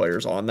avoid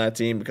players on that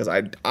team, because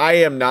I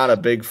am not a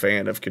big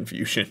fan of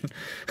confusion.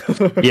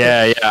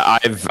 Yeah.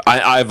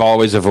 I've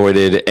always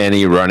avoided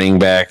any running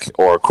back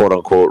or quote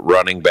unquote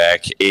running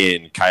back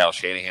in Kyle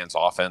Shanahan's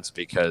offense,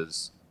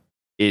 because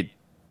it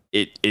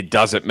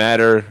doesn't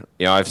matter.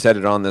 I've said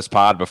it on this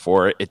pod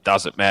before. It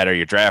doesn't matter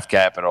your draft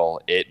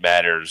capital. It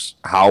matters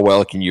how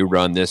well can you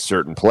run this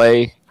certain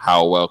play.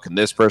 How well can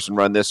this person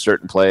run this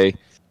certain play?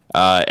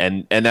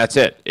 And that's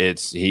it.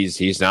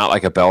 He's not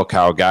like a bell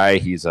cow guy.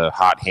 He's a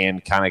hot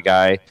hand kind of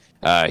guy.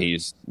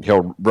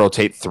 He'll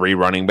rotate 3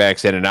 running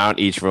backs in and out.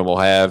 Each of them will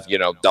have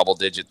double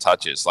digit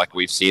touches, like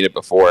we've seen it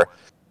before.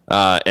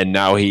 And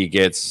now he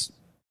gets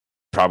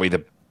probably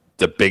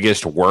the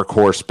biggest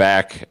workhorse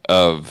back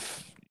of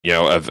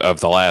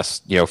the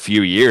last,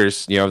 few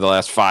years, the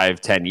last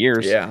 5-10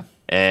 years. Yeah.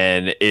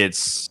 And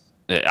it's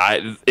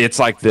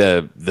like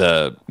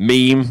the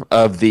meme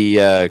of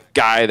the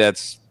guy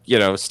that's,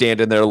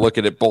 standing there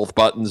looking at both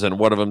buttons, and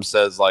one of them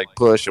says like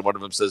push and one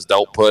of them says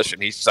don't push.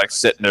 And he's just like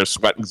sitting there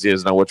sweating because he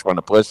doesn't know which one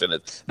to push. And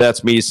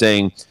that's me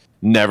saying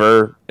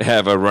never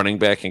have a running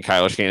back in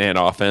Kyle Shanahan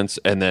offense.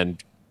 And then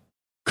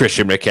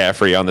Christian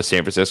McCaffrey on the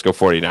San Francisco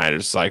 49ers.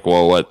 It's like,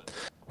 well,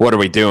 what are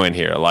we doing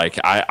here? Like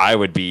I'm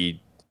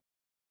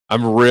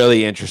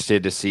really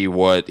interested to see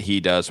what he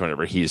does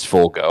whenever he's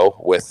full go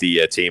with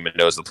the team and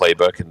knows the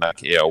playbook,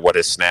 and what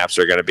his snaps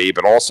are going to be.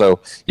 But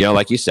also,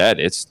 like you said,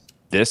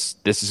 this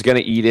is going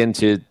to eat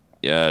into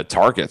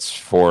targets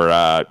for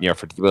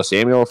Deebo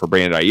Samuel, for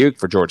Brandon Ayuk,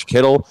 for George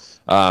Kittle.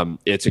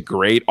 It's a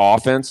great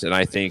offense, and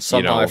I think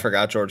somehow I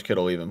forgot George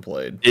Kittle even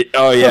played. Just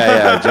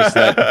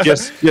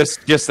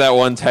that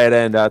one tight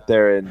end out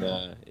there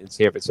in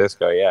San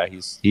Francisco. Yeah,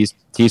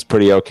 he's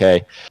pretty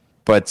okay,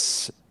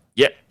 but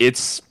yeah,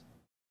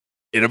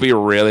 it'll be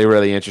really,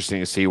 really interesting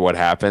to see what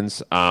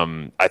happens.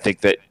 I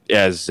think that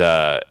as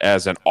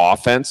an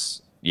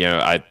offense,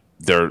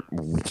 they're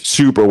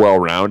super well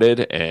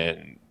rounded,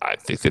 and I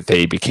think that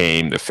they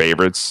became the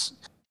favorites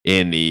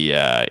in the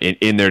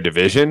in their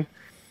division.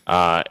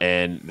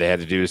 And they had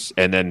to do,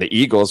 and then the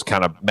Eagles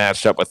kind of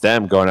matched up with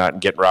them, going out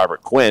and getting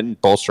Robert Quinn,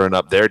 bolstering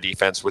up their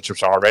defense, which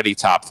was already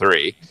top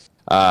 3.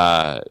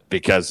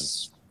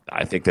 Because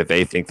I think that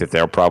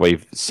they'll probably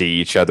see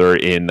each other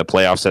in the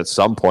playoffs at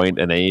some point,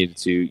 and they need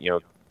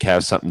to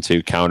have something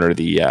to counter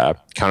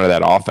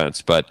that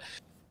offense. But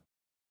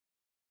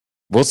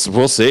we'll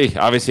see.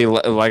 Obviously,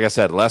 like I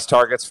said, less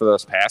targets for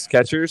those pass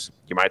catchers.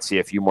 You might see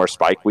a few more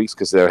spike weeks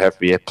because they'll have to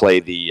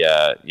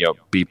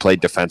be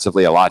played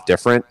defensively a lot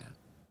different.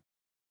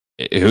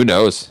 Who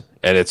knows?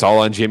 And it's all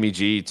on Jimmy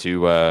G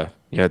to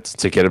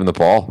get him the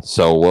ball.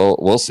 So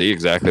we'll see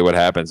exactly what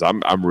happens.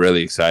 I'm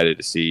really excited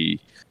to see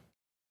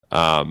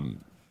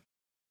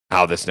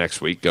how this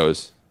next week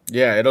goes.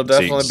 Yeah, it'll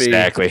definitely see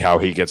exactly how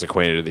he gets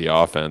acquainted to the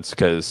offense,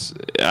 because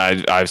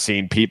I've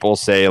seen people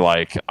say,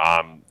 like,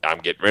 I'm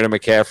getting rid of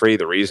McCaffrey.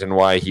 The reason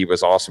why he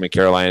was awesome in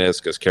Carolina is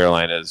because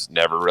Carolina's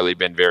never really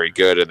been very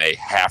good, and they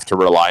have to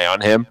rely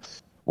on him.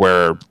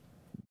 Where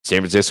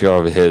San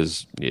Francisco,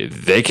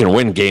 they can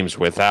win games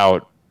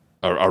without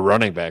a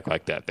running back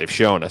like that. They've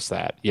shown us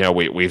that.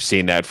 We've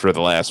seen that for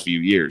the last few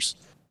years.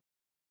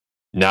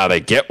 Now they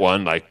get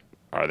one, like,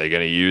 are they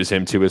going to use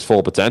him to his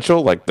full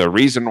potential? Like, the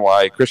reason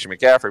why Christian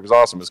McCaffrey was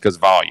awesome is because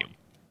volume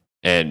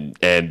and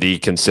the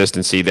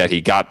consistency that he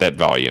got that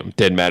volume.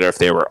 Didn't matter if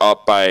they were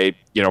up by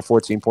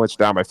 14 points or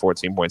down by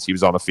 14 points. He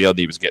was on the field.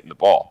 He was getting the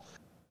ball.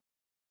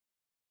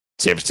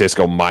 San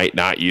Francisco might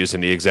not use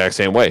him the exact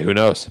same way. Who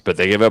knows? But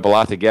they give up a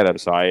lot to get him,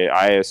 so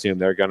I assume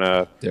they're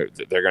gonna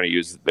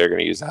use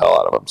the hell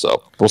out of him.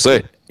 So we'll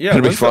see. Yeah,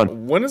 it'll be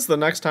fun. When is the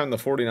next time the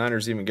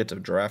 49ers even get to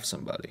draft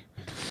somebody?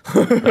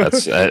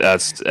 That's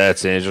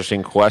an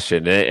interesting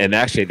question. And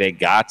actually, they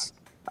got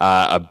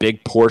a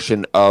big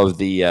portion of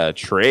the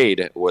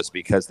trade was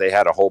because they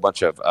had a whole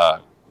bunch of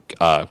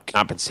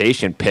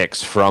compensation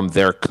picks from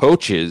their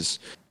coaches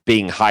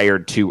being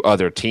hired to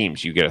other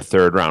teams. You get a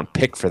 3rd-round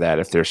pick for that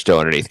if they're still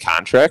underneath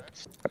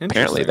contract.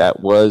 Apparently, that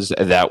was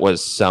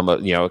some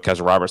of because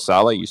Robert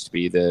Saleh used to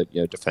be the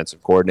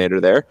defensive coordinator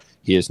there.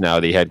 He is now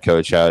the head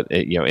coach out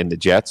in the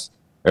Jets,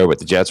 or with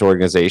the Jets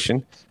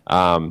organization.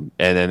 And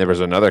then there was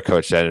another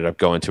coach that ended up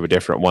going to a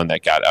different one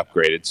that got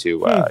upgraded to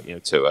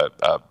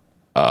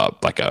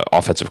like a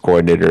offensive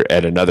coordinator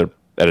at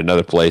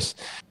another place.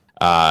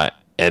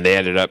 And they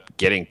ended up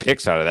getting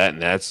picks out of that,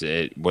 and that's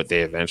what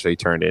they eventually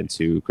turned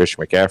into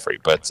Christian McCaffrey.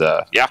 But,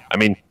 I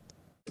mean,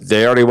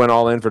 they already went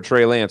all in for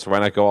Trey Lance. Why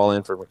not go all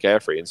in for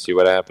McCaffrey and see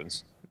what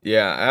happens?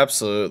 Yeah,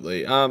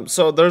 absolutely.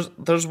 So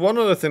there's one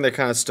other thing that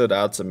kind of stood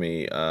out to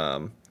me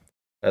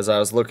as I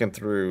was looking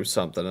through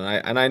something,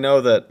 and I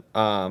know that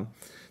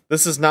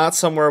this is not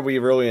somewhere we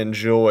really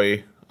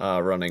enjoy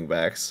running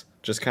backs,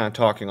 just kind of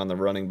talking on the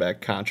running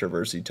back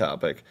controversy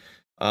topic.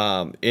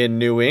 In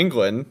New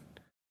England,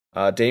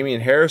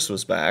 Damian Harris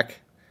was back,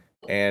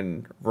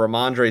 and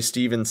Ramondre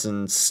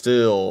Stevenson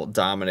still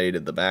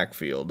dominated the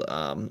backfield.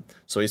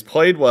 So he's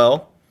played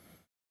well,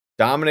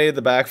 dominated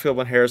the backfield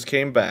when Harris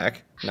came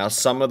back. Now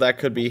some of that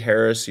could be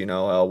Harris,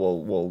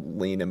 we'll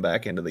lean him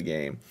back into the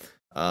game.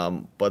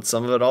 But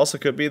some of it also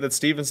could be that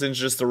Stevenson's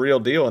just the real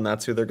deal, and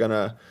that's who they're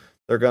gonna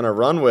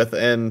run with.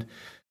 And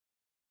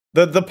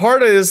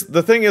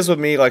the thing is with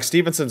me, like,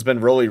 Stevenson's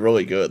been really,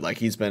 really good. Like,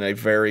 he's been a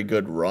very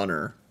good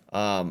runner.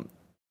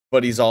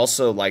 But he's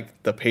also,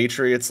 like, the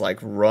Patriots, like,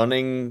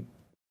 running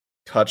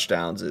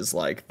touchdowns is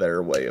like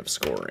their way of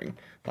scoring.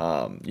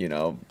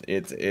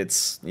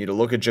 It's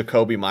look at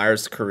Jacoby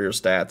Myers' career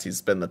stats.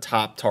 He's been the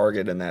top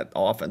target in that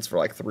offense for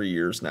like 3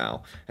 years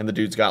now, and the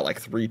dude's got like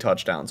 3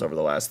 touchdowns over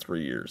the last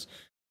 3 years.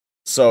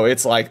 So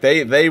it's like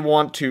they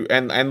want to,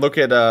 and look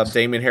at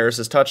Damian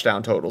Harris's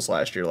touchdown totals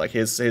last year. Like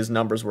his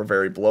numbers were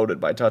very bloated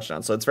by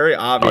touchdowns. So it's very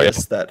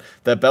obvious that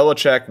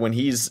Belichick, when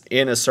he's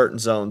in a certain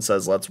zone,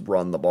 says let's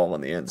run the ball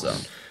in the end zone.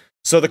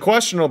 So the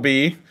question will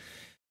be,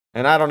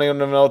 and I don't even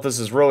know if this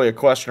is really a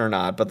question or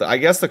not, but I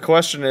guess the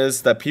question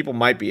is that people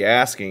might be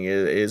asking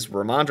is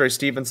Ramondre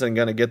Stevenson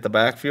going to get the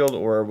backfield,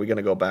 or are we going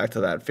to go back to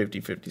that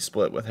 50-50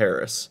 split with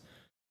Harris?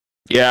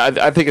 Yeah,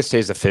 I think it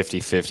stays a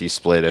 50-50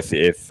 split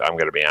if I'm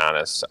going to be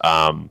honest.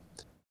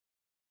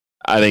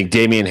 I think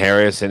Damian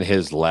Harris and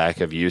his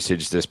lack of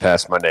usage this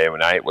past Monday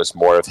night was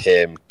more of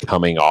him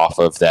coming off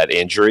of that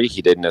injury.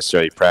 He didn't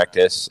necessarily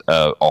practice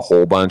a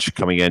whole bunch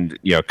coming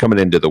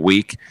into the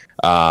week.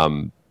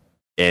 And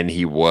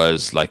he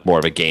was like more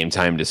of a game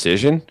time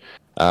decision.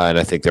 And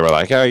I think they were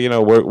like,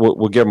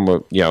 we'll give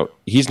him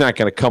he's not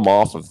going to come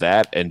off of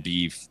that and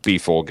be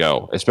full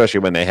go,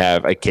 especially when they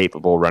have a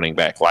capable running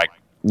back like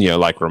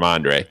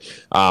Ramondre.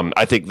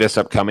 I think this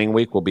upcoming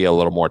week will be a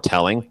little more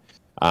telling.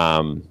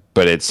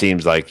 But it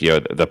seems like,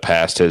 the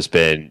past has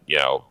been,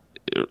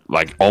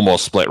 like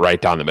almost split right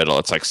down the middle.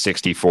 It's like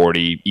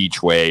 60-40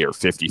 each way or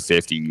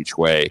 50-50 each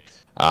way.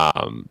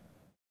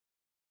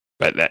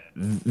 But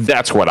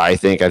that's what I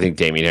think. I think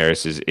Damian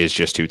Harris is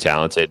just too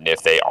talented. And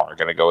if they are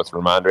going to go with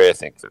Ramondre, I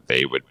think that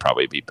they would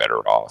probably be better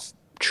off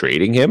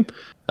trading him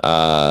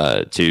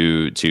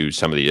to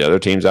some of the other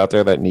teams out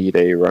there that need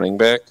a running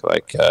back,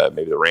 like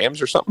maybe the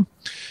Rams or something.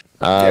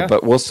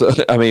 But we'll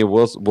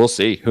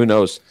see. Who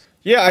knows?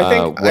 Yeah, I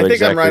think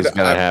exactly I'm right. Is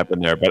going to happen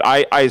there, but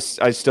I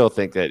still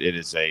think that it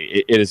is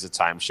a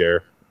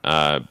timeshare.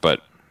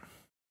 But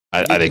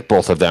I think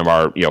both of them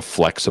are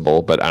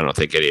flexible, but I don't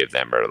think any of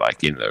them are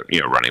like in the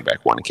running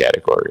back one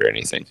category or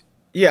anything.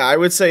 Yeah, I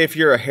would say if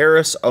you're a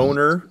Harris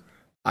owner,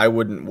 I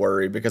wouldn't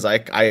worry because I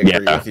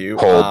agree with you.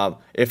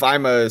 If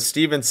I'm a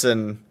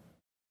Stevenson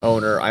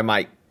owner, I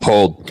might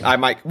hold.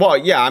 Well,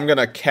 yeah, I'm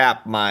gonna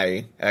cap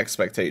my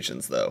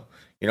expectations though.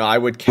 I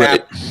would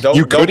cap. Right.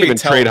 You could even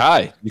trade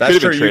high. That's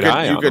true.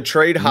 You could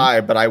trade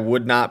high, but I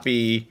would not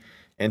be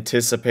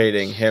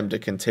anticipating him to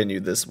continue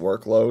this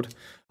workload.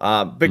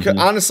 Because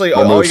honestly,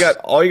 all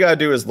you got to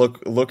do is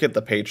look at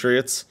the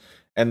Patriots,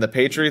 and the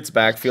Patriots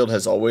backfield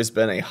has always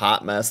been a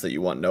hot mess that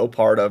you want no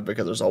part of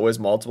because there's always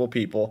multiple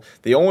people.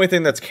 The only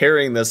thing that's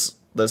carrying this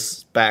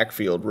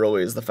backfield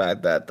really is the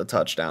fact that the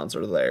touchdowns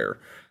are there.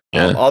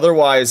 Yeah.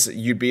 Otherwise,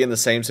 you'd be in the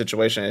same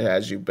situation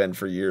as you've been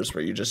for years,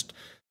 where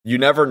you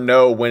never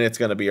know when it's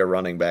going to be a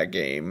running back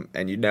game,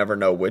 and you never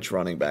know which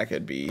running back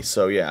it'd be.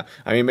 So yeah,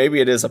 I mean, maybe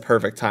it is a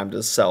perfect time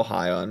to sell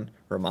high on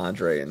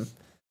Ramondre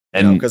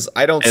and because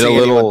I don't see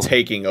anyone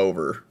taking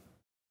over.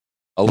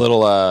 A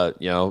little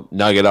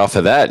nugget off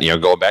of that,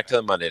 going back to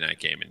the Monday night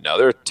game,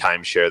 another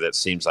timeshare that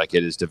seems like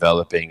it is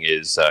developing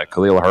is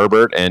Khalil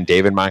Herbert and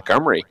David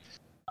Montgomery.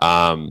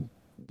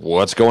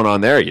 What's going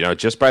on there?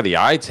 Just by the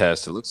eye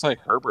test, it looks like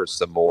Herbert's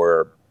the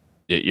more,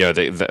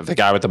 the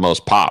guy with the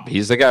most pop.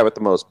 He's the guy with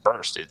the most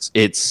burst.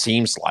 It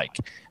seems like,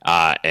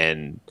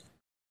 and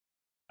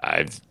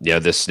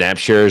the snap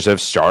shares have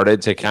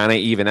started to kind of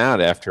even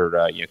out after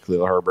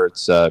Khalil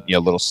Herbert's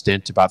little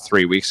stint about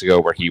 3 weeks ago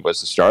where he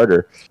was the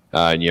starter.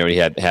 And he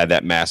had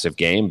that massive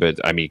game, but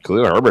I mean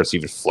Khalil Herbert's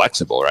even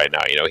flexible right now.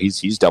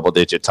 He's double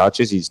digit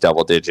touches, he's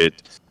double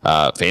digit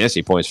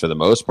fantasy points for the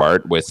most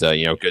part with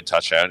good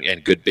touchdown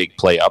and good big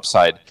play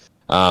upside.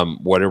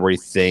 What are we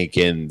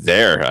thinking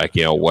there?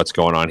 What's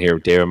going on here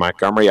with David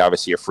Montgomery?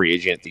 Obviously a free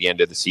agent at the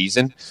end of the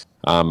season.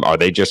 Are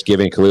they just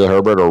giving Khalil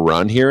Herbert a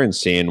run here and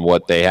seeing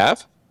what they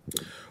have?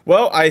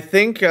 Well, I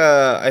think you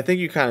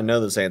kind of know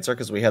this answer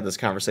because we had this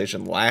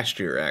conversation last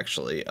year,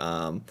 actually.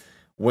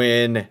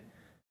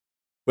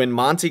 When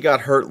Monty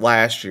got hurt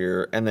last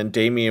year and then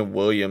Damian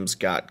Williams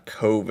got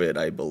COVID,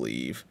 I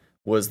believe,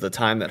 was the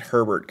time that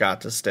Herbert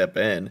got to step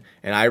in.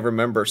 And I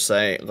remember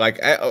saying,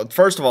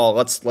 first of all,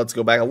 let's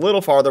go back a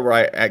little farther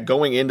where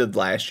going into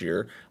last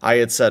year, I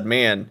had said,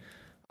 man,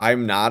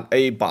 I'm not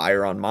a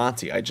buyer on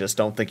Monty. I just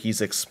don't think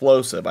he's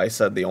explosive. I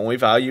said the only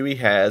value he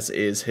has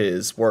is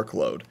his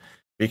workload.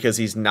 Because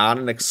he's not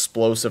an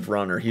explosive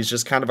runner. He's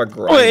just kind of a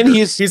grinder. Well, and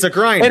he's a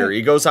grinder.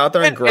 He goes out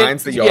there and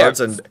grinds the yards.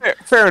 Yeah,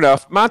 fair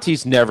enough.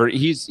 Monty's never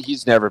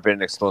never been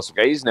an explosive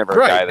guy. He's never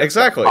a guy that's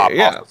exactly pop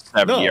off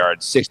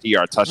 70-yard,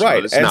 60-yard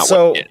touchdown.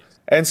 Right.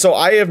 And so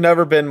I have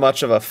never been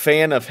much of a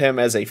fan of him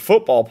as a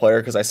football player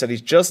because I said he's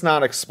just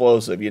not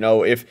explosive.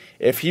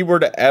 If he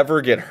were to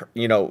ever get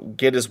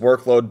his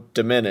workload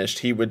diminished,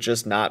 he would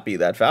just not be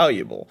that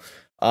valuable.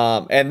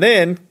 And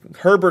then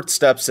Herbert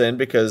steps in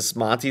because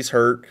Monty's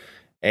hurt.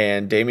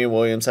 And Damian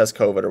Williams has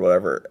COVID or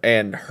whatever,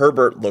 and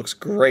Herbert looks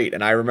great.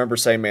 And I remember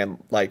saying, man,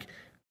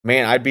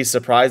 I'd be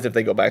surprised if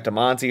they go back to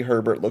Monty.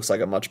 Herbert looks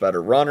like a much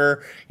better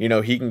runner.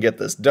 He can get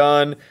this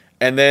done.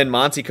 And then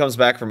Monty comes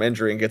back from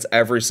injury and gets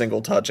every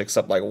single touch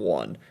except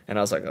one. And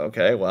I was like,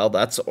 okay, well,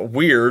 that's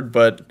weird,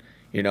 but,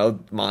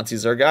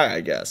 Monty's our guy, I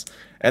guess.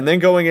 And then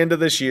going into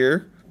this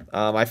year,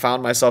 I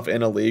found myself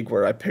in a league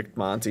where I picked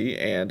Monty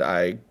and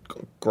I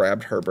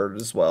grabbed Herbert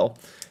as well.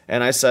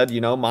 And I said,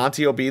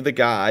 Monty will be the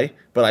guy,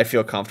 but I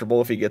feel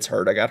comfortable if he gets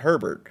hurt. I got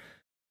Herbert.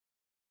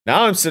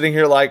 Now I'm sitting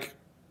here like,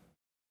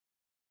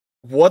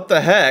 what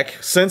the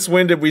heck? Since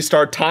when did we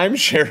start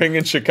timesharing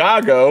in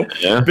Chicago?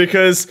 Yeah.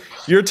 Because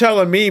you're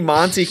telling me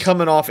Monty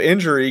coming off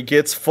injury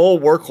gets full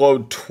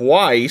workload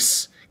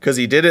twice, because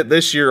he did it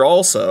this year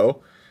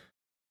also.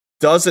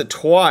 Does it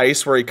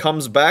twice where he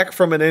comes back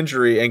from an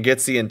injury and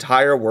gets the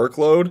entire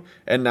workload.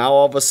 And now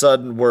all of a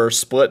sudden we're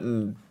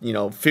splitting,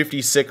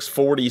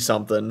 56-40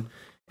 something.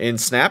 In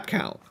snap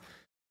count.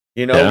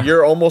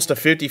 You're almost a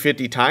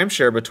 50-50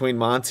 timeshare between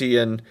Monty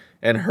and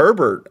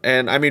Herbert.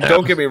 And I mean,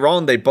 don't get me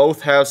wrong, they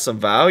both have some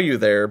value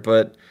there,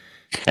 but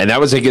that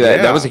was a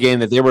game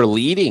that they were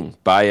leading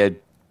by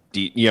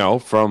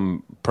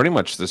from pretty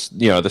much this,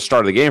 the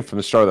start of the game, from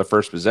the start of the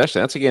first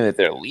possession. That's a game that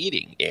they're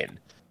leading in.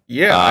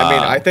 Yeah,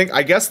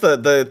 I guess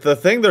the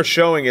thing they're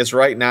showing is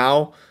right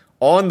now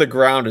on the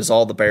ground is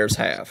all the Bears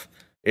have.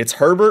 It's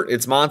Herbert,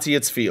 it's Monty,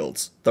 it's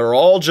Fields. They're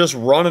all just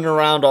running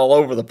around all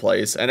over the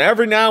place. And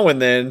every now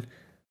and then,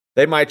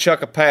 they might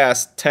chuck a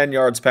pass 10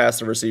 yards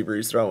past the receiver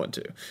he's throwing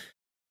to.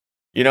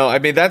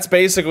 That's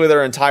basically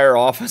their entire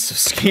offensive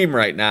scheme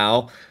right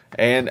now.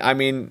 And,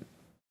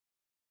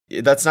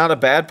 that's not a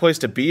bad place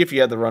to be if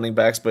you had the running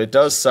backs, but it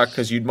does suck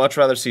because you'd much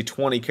rather see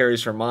 20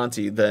 carries for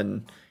Monty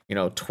than,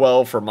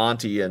 12 for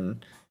Monty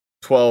and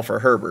 12 for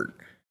Herbert.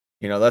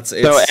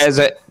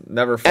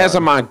 Never fun. As a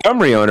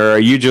Montgomery owner, are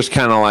you just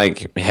kind of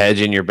like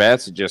hedging your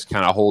bets and just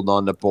kind of hold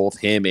on to both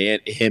him and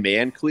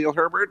Khalil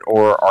Herbert,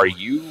 or are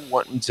you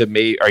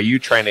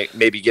trying to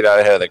maybe get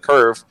out ahead of the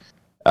curve?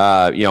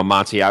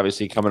 Monty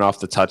obviously coming off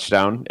the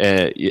touchdown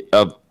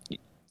of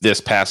this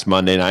past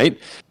Monday night,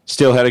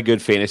 still had a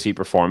good fantasy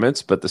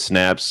performance, but the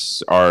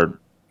snaps are,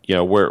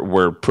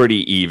 we're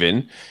pretty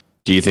even.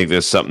 Do you think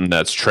this is something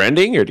that's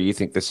trending, or do you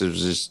think this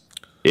is just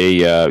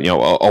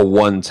a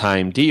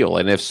one-time deal?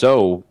 And if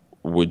so,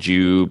 would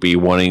you be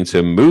wanting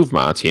to move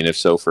Monty? And if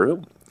so, for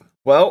whom?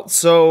 Well,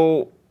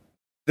 so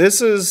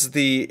this is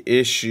the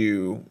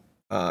issue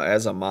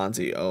as a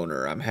Monty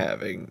owner I'm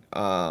having.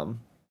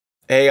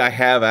 I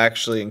have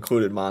actually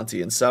included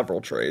Monty in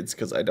several trades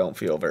because I don't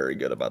feel very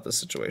good about this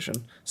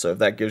situation. So if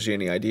that gives you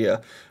any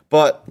idea.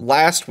 But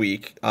last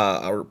week,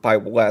 or by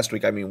last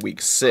week I mean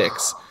week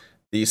 6,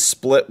 the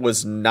split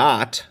was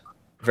not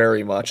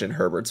very much in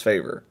Herbert's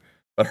favor.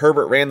 But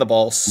Herbert ran the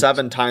ball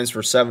 7 times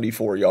for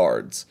 74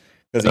 yards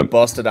because he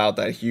busted out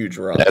that huge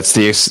run.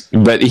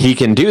 But he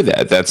can do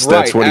that. That's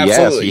what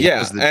absolutely, he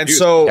has. Yeah.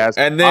 So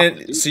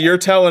you're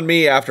telling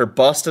me after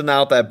busting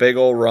out that big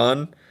old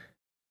run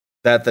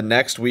that the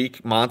next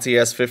week Monty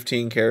has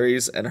 15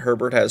 carries and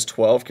Herbert has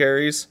 12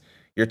 carries?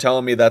 You're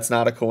telling me that's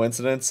not a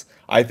coincidence?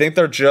 I think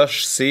they're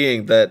just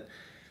seeing that.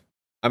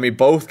 I mean,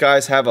 both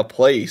guys have a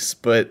place,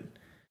 but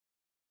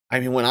I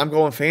mean, when I'm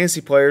going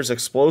fantasy players,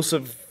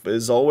 explosive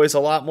is always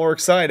a lot more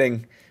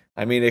exciting.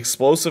 I mean,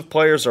 explosive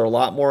players are a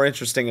lot more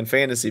interesting in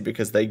fantasy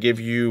because they give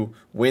you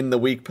win the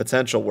week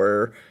potential.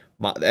 Where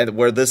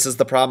this is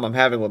the problem I'm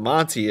having with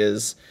Monty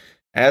is,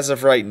 as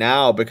of right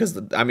now, because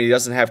he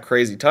doesn't have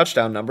crazy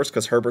touchdown numbers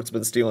because Herbert's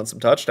been stealing some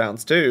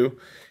touchdowns too.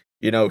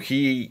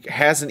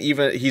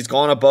 He's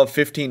gone above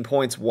 15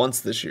 points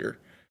once this year.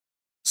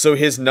 So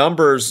his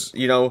numbers,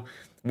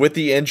 with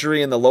the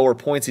injury and the lower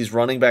points, he's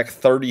running back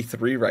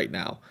 33 right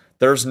now.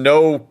 There's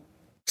no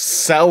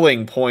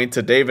selling point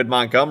to David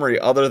Montgomery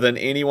other than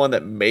anyone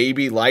that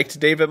maybe liked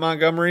David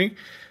Montgomery,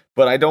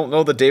 but I don't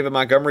know that David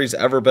Montgomery's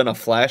ever been a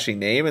flashy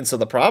name. And so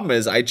the problem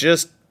is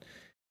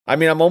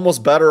I'm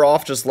almost better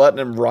off just letting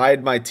him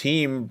ride my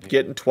team,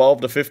 getting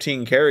 12 to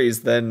 15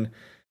 carries than,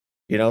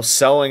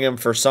 selling him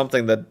for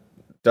something that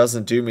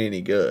doesn't do me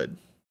any good.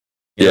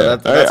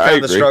 That's kind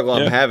of the struggle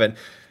I'm having.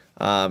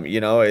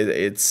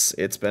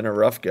 It's been a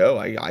rough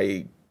go.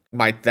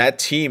 That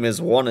team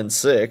is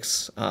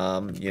 1-6.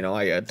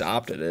 I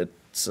adopted it.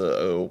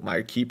 So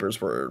my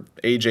keepers were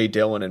AJ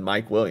Dillon and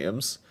Mike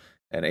Williams,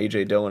 and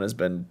AJ Dillon has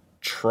been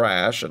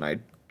trash, and I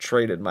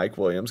traded Mike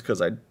Williams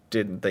because I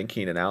didn't think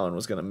Keenan Allen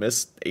was going to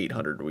miss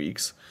 800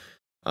 weeks.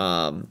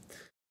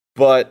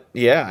 But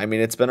yeah,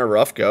 it's been a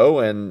rough go,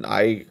 and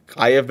I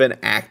have been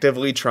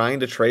actively trying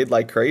to trade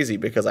like crazy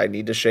because I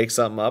need to shake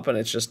something up, and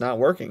it's just not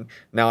working.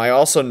 Now, I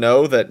also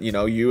know that,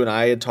 you and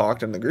I had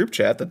talked in the group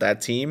chat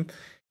that team,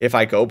 if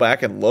I go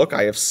back and look,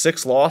 I have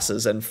 6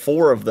 losses, and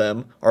 4 of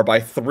them are by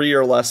 3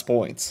 or less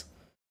points.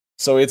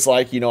 So it's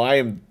like, I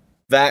am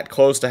that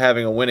close to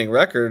having a winning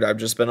record. I've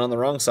just been on the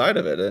wrong side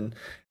of it. And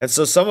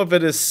so some of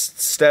it is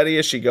steady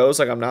as she goes.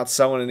 Like, I'm not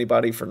selling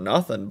anybody for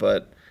nothing,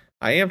 but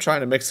I am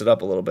trying to mix it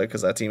up a little bit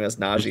because that team has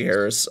Najee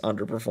Harris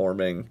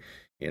underperforming,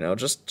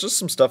 just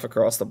some stuff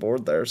across the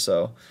board there.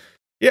 So,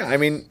 yeah,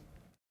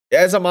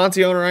 as a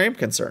Monty owner, I am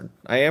concerned.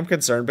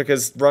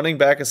 Because running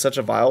back is such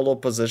a volatile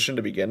position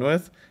to begin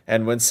with.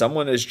 And when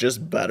someone is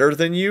just better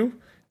than you,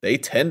 they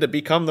tend to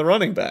become the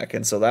running back.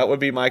 And so that would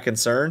be my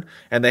concern.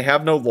 And they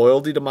have no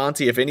loyalty to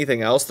Monty. If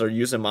anything else, they're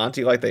using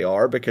Monty like they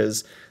are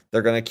because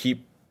they're going to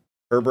keep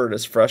Herbert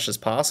as fresh as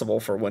possible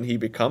for when he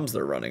becomes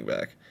their running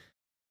back.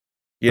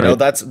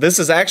 This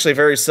is actually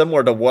very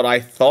similar to what I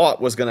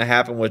thought was going to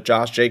happen with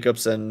Josh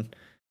Jacobs and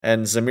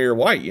Zamir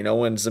White.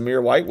 When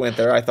Zamir White went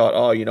there, I thought,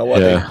 oh, you know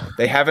what? Yeah.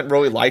 They haven't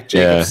really liked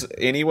Jacobs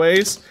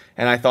anyways.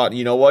 And I thought,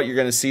 you know what? You're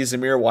going to see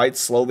Zamir White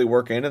slowly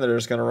work in, and they're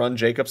just going to run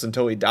Jacobs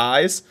until he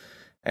dies.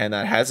 And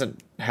that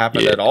hasn't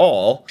happened at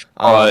all.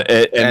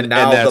 And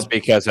that's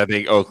because I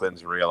think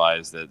Oakland's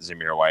realized that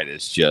Zamir White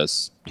is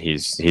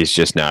he's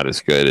just not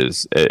as good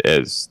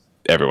as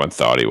everyone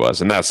thought he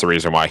was. And that's the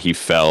reason why he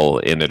fell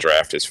in the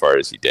draft as far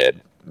as he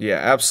did. Yeah,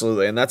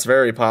 absolutely. And that's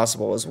very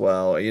possible as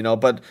well.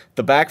 But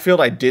the backfield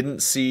I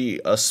didn't see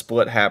a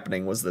split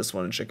happening was this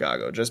one in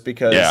Chicago, just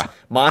because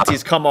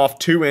Monty's come off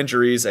 2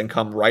 injuries and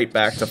come right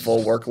back to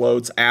full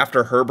workloads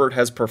after Herbert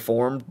has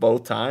performed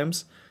both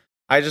times.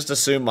 I just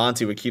assumed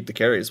Monty would keep the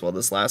carries. Well,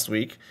 this last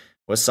week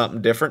was something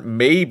different.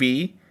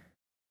 Maybe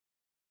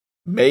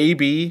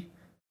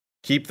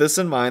keep this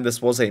in mind.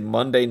 This was a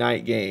Monday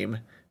night game.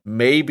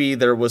 Maybe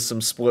there was some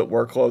split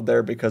workload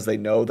there because they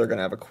know they're going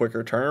to have a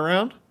quicker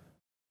turnaround.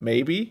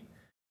 Maybe.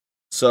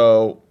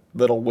 So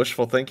little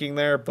wishful thinking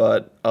there,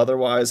 but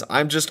otherwise,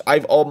 I'm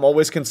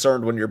always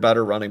concerned when your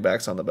better running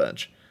back's on the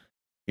bench.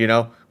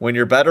 When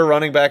your better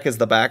running back is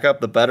the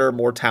backup, the better,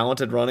 more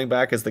talented running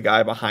back is the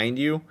guy behind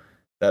you.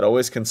 That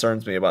always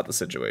concerns me about the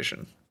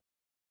situation.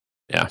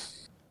 Yeah.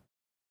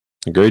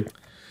 Agreed.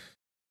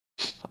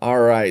 All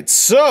right.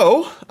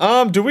 So,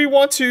 do we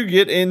want to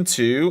get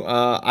into,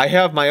 I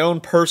have my own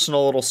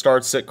personal little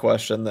start-sit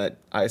question that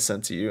I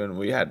sent to you and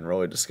we hadn't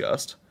really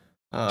discussed.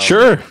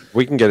 Sure.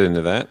 We can get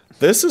into that.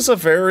 This is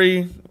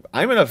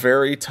I'm in a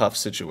very tough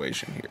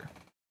situation here.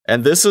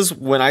 And this is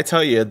when I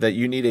tell you that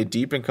you need a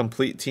deep and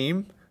complete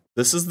team.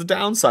 This is the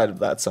downside of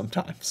that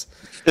sometimes.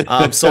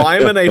 So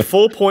I'm in a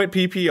full point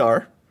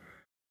PPR.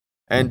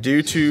 And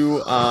due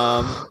to,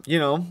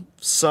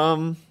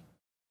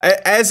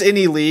 as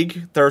any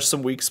league, there are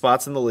some weak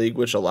spots in the league,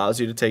 which allows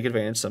you to take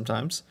advantage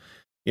sometimes.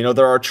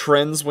 There are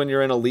trends when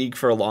you're in a league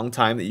for a long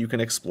time that you can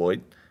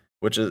exploit,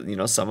 which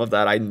is, some of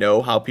that I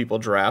know how people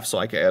draft, so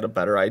I can add a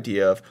better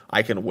idea of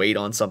I can wait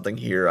on something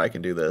here, I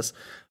can do this.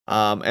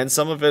 And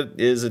some of it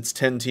is it's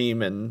 10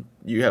 team and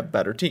you have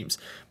better teams.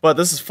 But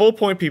this is full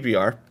point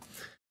PPR,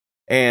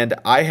 and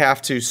I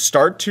have to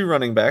start 2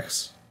 running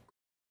backs,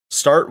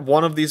 start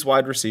one of these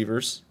wide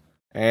receivers,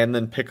 and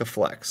then pick a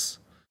flex.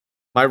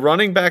 My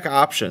running back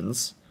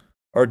options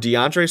are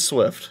DeAndre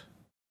Swift,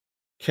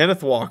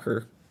 Kenneth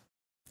Walker,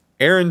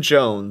 Aaron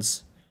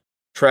Jones,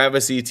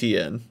 Travis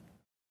Etienne.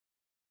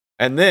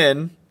 And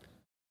then,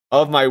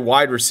 of my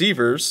wide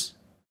receivers,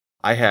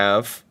 I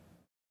have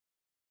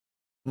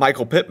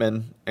Michael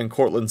Pittman and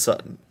Courtland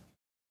Sutton.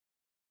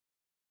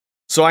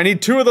 So I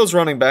need 2 of those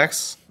running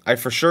backs. I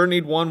for sure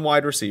need 1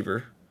 wide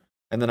receiver.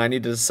 And then I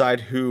need to decide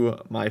who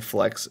my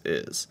flex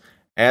is.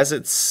 As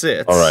it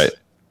sits... All right.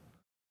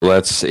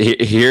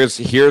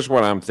 Here's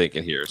what I'm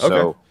thinking here. Okay.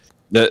 So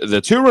the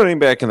 2 running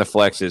back and the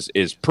flex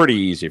is pretty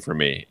easy for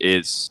me.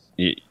 It's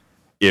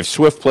if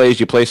Swift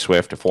plays, you play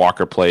Swift. If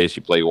Walker plays,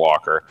 you play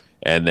Walker.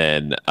 And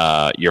then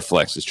your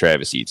flex is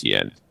Travis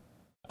Etienne.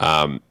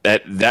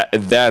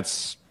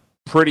 That's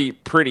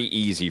pretty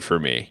easy for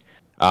me.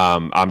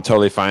 I'm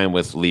totally fine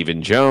with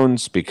leaving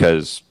Jones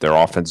because their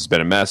offense has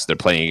been a mess. They're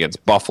playing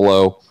against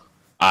Buffalo.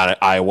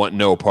 I want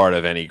no part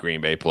of any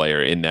Green Bay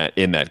player in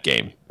that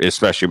game,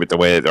 especially with the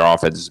way that their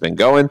offense has been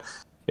going.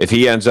 If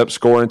he ends up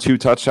scoring 2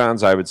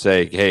 touchdowns, I would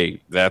say,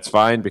 hey, that's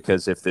fine,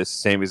 because if this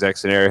same exact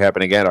scenario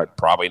happened again, I'd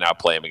probably not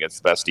play him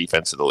against the best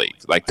defense in the league.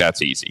 Like,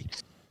 that's easy.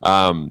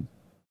 And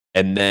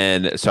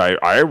then, so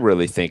I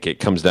really think it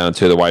comes down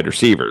to the wide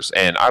receivers.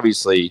 And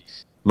obviously,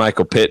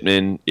 Michael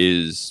Pittman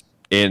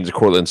and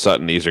Courtland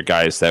Sutton. These are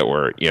guys that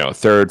were,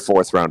 3rd,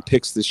 4th round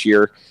picks this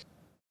year.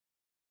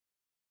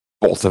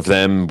 Both of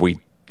them, we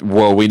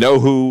know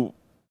who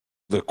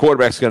the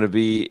quarterback's going to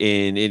be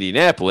in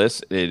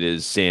Indianapolis. It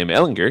is Sam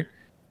Ehlinger,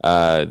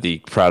 the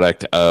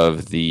product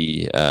of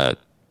the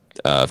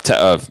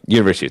of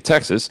University of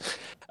Texas,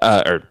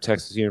 or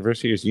Texas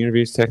University, or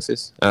University of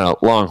Texas? I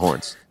don't know,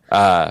 Longhorns.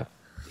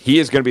 He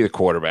is going to be the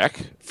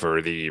quarterback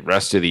for the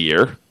rest of the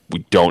year. We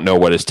don't know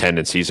what his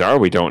tendencies are.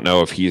 We don't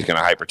know if he's going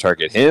to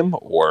hyper-target him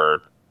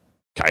or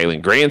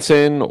Kylan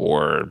Granson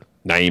or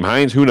Nyheim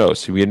Hines. Who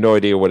knows? We have no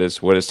idea what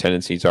his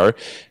tendencies are.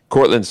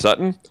 Courtland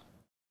Sutton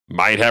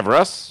might have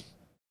Russ,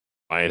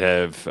 might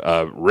have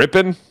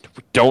Rippon.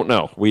 We don't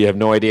know. We have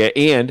no idea.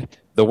 And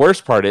the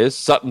worst part is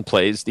Sutton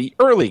plays the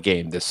early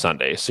game this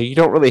Sunday, so you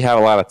don't really have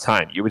a lot of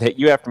time. You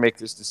have to make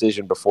this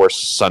decision before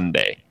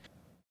Sunday.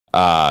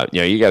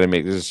 You got to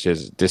make this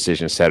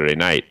decision Saturday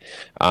night.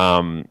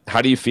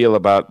 How do you feel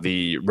about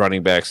the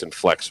running backs and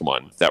flex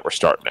one that we're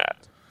starting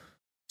at?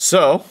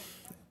 So,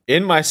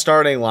 in my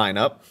starting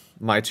lineup,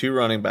 my 2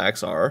 running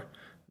backs are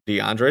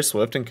DeAndre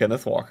Swift and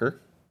Kenneth Walker.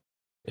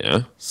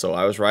 Yeah. So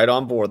I was right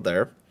on board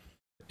there.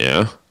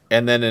 Yeah.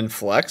 And then in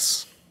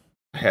flex,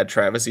 I had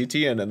Travis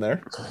Etienne in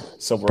there.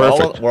 So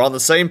we're on the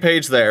same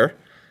page there.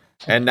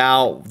 And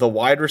now the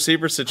wide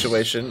receiver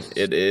situation,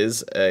 it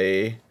is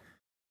a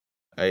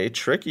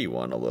tricky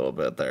one a little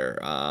bit there.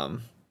 I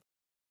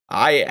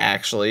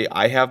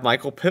have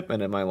Michael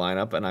Pittman in my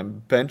lineup, and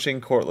I'm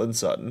benching Courtland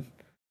Sutton.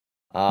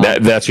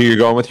 That's who you're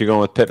going with? You're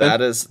going with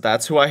Pittman?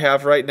 That's who I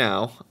have right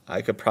now.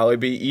 I could probably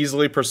be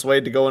easily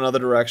persuaded to go another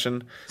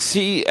direction.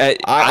 See,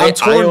 I'm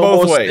torn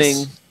both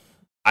ways.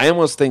 I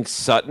almost think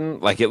Sutton,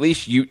 like, at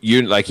least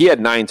you like, he had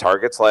 9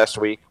 targets last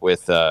week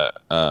with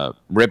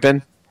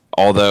Rippon.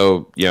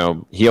 Although, he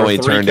only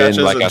turned in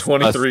like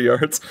 23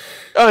 yards.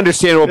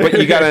 Understandable, but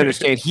you got to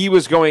understand, he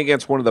was going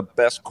against one of the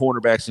best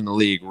cornerbacks in the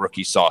league,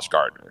 rookie Sauce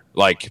Gardner.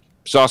 Like,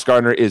 Sauce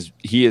Gardner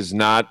is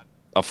not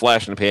a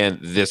flash in the pan.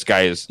 This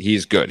guy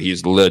he's good.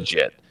 He's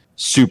legit.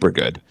 Super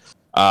good.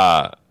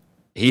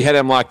 He had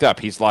him locked up.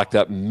 He's locked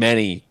up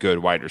many good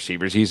wide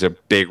receivers. He's a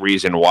big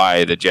reason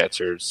why the Jets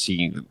are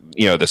seeing,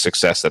 the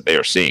success that they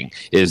are seeing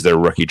is their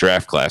rookie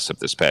draft class of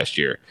this past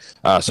year.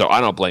 So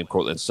I don't blame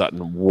Courtland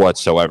Sutton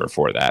whatsoever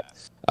for that.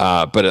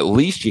 But at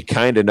least you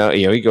kind of know,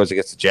 he goes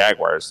against the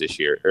Jaguars this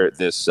year, or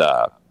this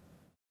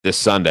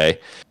Sunday.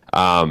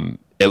 At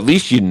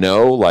least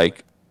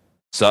like,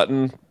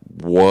 Sutton,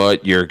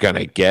 what you're going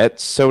to get,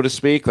 so to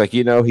speak. Like,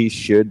 he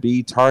should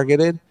be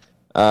targeted.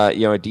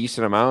 A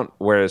decent amount,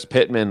 whereas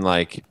Pittman,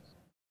 like,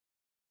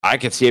 I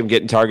could see him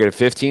getting targeted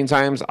 15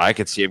 times. I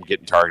could see him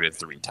getting targeted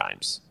 3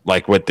 times,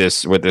 like with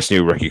this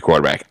new rookie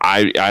quarterback.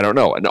 I don't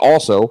know. And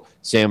also,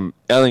 Sam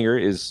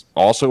Ehlinger is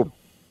also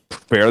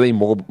fairly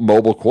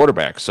mobile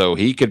quarterback, so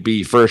he could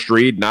be first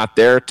read, not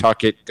there,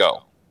 tuck it,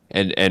 go,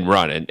 and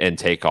run and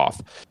take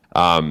off.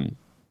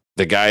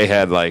 The guy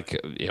had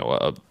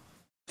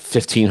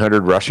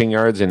 1,500 rushing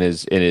yards in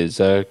his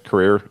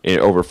career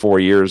over 4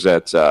 years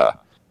at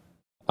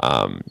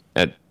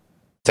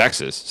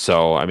Texas.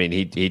 So I mean,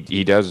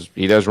 he does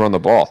run the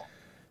ball.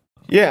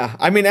 Yeah,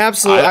 I mean,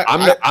 absolutely.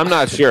 I'm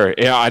not sure.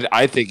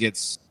 I think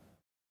it's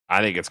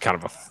I think it's kind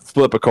of a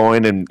flip a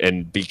coin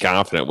and be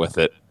confident with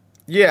it.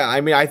 Yeah,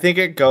 I mean, I think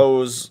it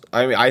goes.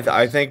 I mean,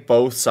 I think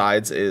both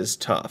sides is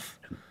tough.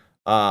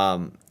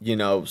 I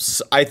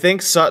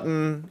think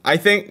Sutton. I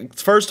think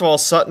first of all,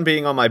 Sutton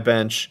being on my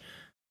bench.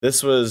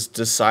 This was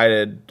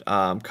decided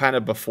kind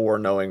of before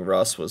knowing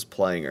Russ was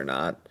playing or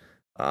not.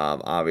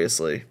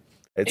 Obviously,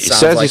 he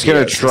says he's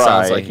going to try.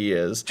 Sounds like he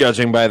is,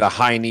 judging by the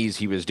high knees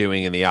he was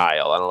doing in the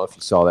aisle. I don't know if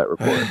you saw that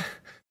report.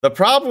 The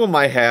problem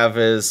I have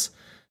is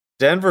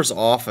Denver's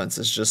offense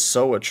is just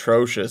so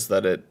atrocious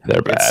that it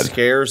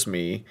scares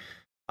me.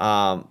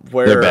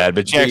 They're bad,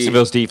 but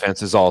Jacksonville's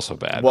defense is also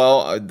bad.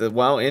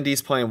 Well,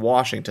 Indy's playing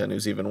Washington,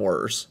 who's even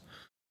worse.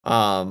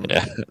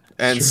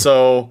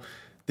 So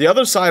the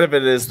other side of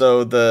it is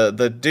though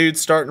the dude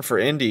starting for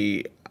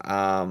Indy.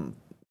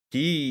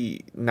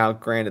 He now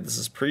granted this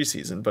is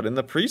preseason, but in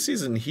the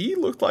preseason he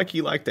looked like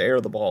he liked to air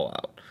the ball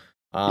out.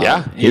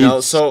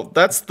 So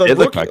that's the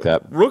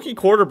rookie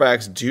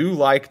quarterbacks do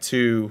like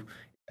to,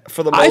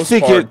 for the most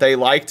part, they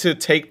like to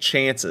take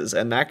chances,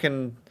 and that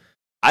can.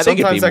 I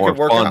think it'd be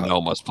more fun to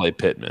almost play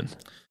Pittman.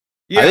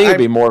 Yeah, I think it'd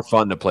be more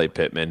fun to play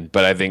Pittman,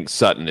 but I think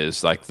Sutton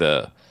is like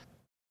the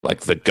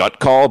gut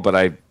call.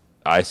 But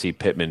I see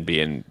Pittman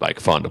being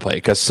like fun to play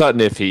because Sutton,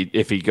 if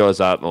he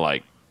goes out and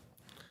like,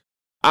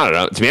 I don't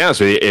know. To be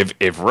honest with you,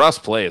 if Russ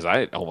plays,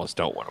 I almost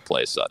don't want to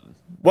play Sutton.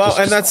 Well,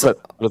 and that's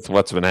with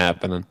what's been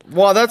happening.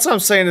 Well, that's what I'm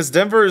saying is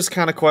Denver is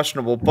kind of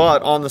questionable.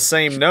 But on the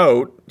same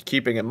note,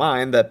 keeping in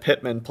mind that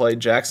Pittman played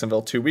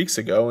Jacksonville 2 weeks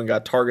ago and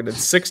got targeted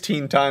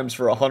 16 times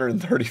for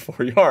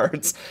 134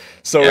 yards.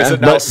 So is it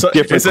now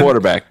different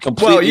quarterback?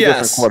 Completely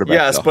different quarterback.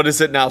 Yes, but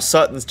is it now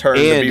Sutton's turn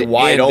to be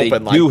wide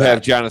open? They do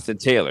have Jonathan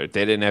Taylor.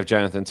 They didn't have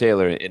Jonathan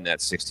Taylor in that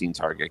 16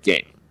 target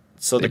game.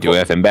 So they do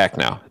have him back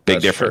now.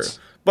 Big difference.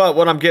 True. But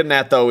what I'm getting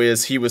at, though,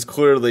 is he was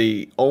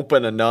clearly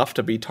open enough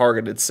to be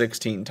targeted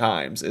 16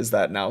 times. Is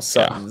that now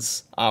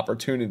Sutton's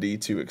opportunity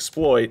to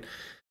exploit?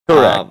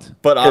 Correct.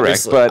 But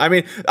obviously, I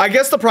mean, I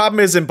guess the problem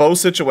is in both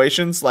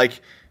situations,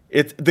 like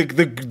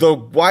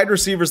the wide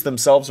receivers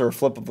themselves are a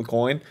flip of the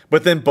coin,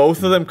 but then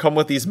both of them come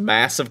with these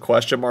massive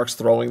question marks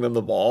throwing them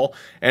the ball,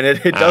 and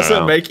it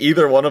doesn't make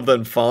either one of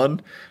them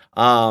fun.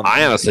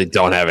 I honestly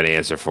don't have an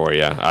answer for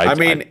you.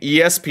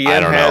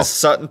 ESPN has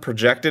Sutton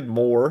projected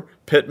more.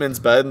 Pittman's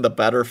been the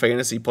better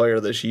fantasy player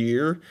this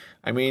year.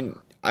 I mean,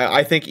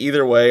 I think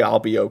either way, I'll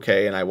be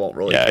okay, and I won't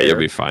really care. You'll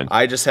be fine.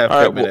 I just have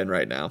Pittman in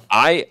right now.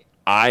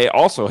 I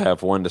also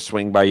have one to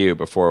swing by you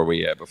before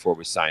we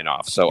sign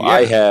off. So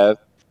I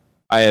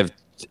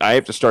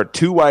have to start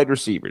 2 wide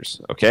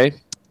receivers. Okay,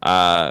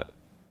 DJ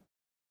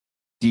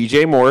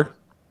Moore,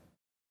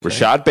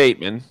 Rashad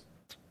Bateman,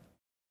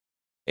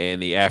 and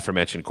the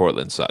aforementioned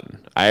Courtland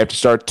Sutton. I have to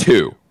start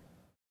 2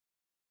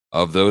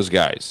 of those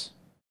guys.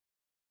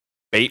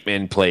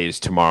 Bateman plays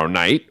tomorrow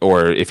night,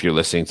 or if you're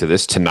listening to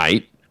this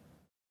tonight.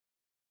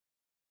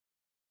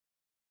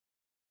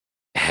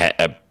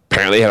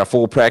 Apparently had a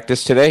full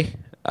practice today.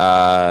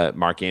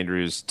 Mark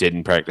Andrews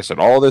didn't practice at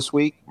all this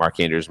week. Mark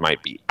Andrews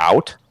might be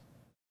out.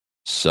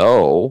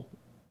 So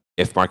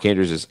if Mark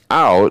Andrews is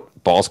out,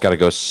 ball's got to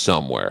go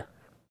somewhere.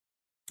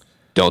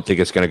 Don't think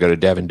it's going to go to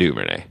Devin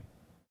Duvernay.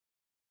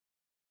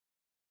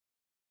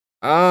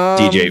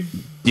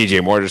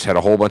 DJ Moore just had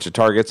a whole bunch of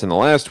targets in the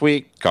last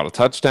week, caught a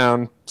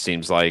touchdown.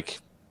 Seems like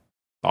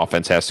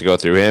offense has to go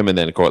through him, and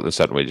then Courtland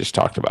Sutton, we just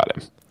talked about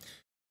him.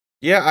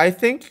 Yeah, I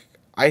think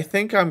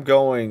I'm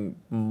going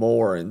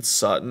more in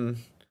Sutton.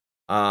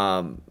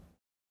 Bateman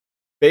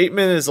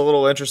is a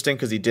little interesting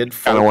because he did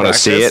full practice. I don't want to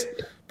see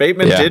it.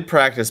 Bateman did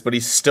practice, but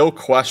he's still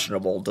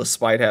questionable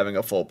despite having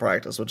a full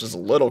practice, which is a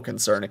little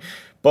concerning.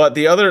 But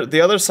the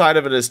other side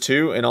of it is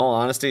too, in all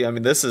honesty, I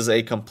mean, this is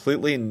a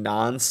completely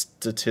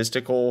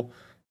non-statistical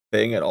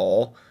thing at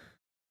all.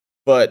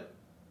 But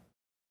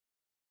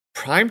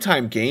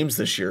primetime games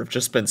this year have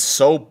just been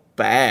so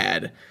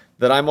bad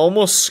that I'm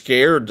almost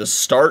scared to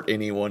start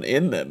anyone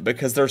in them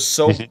because they're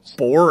so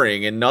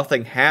boring and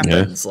nothing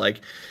happens. Yeah.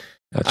 Like,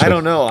 I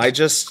don't know. I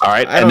just, all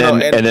right. I don't know.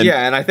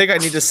 And I think I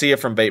need to see it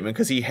from Bateman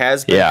because he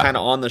has been kind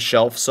of on the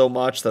shelf so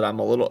much that I'm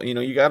a little,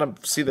 you got to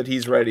see that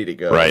he's ready to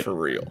go for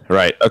real.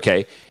 Right.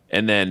 Okay.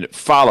 And then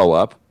follow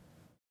up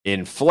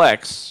in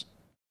flex.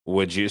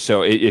 Would you,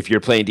 so if you're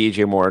playing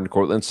DJ Moore and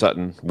Courtland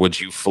Sutton, would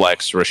you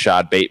flex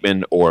Rashad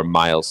Bateman or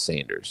Miles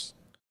Sanders?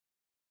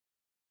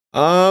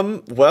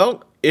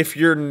 Well, if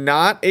you're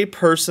not a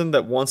person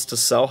that wants to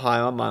sell high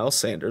on Miles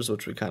Sanders,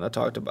 which we kind of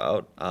talked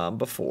about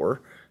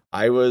before,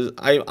 I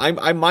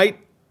might,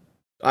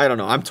 I don't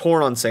know. I'm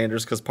torn on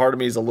Sanders because part of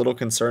me is a little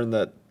concerned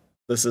that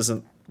this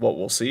isn't what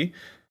we'll see.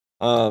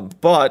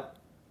 But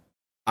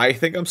I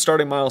think I'm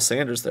starting Miles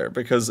Sanders there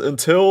because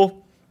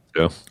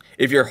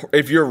if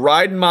you're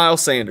riding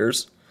Miles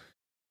Sanders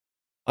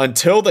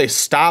until they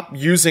stop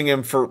using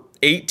him for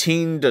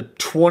 18 to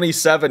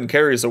 27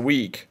 carries a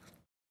week,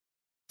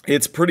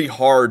 it's pretty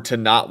hard to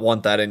not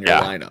want that in your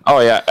lineup.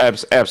 Oh yeah,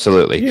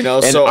 absolutely.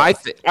 So I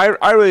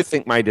really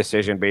think my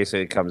decision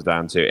basically comes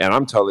down to, and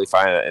I'm totally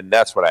fine, and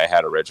that's what I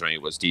had originally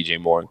was DJ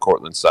Moore and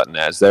Courtland Sutton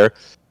as there.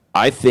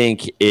 I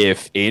think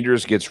if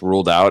Andrews gets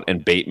ruled out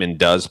and Bateman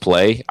does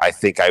play, I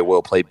think I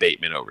will play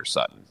Bateman over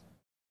Sutton.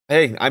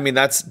 Hey, I mean,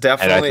 that's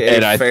definitely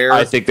fair.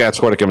 I think that's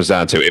what it comes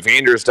down to. If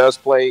Andrews does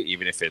play,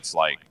 even if it's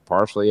like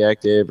partially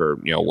active or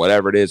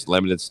whatever it is,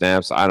 limited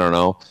snaps, I don't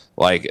know.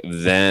 Like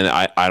then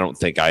I don't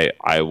think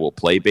I will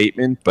play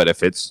Bateman. But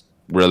if it's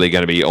really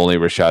going to be only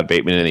Rashad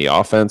Bateman in the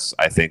offense,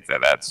 I think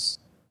that's.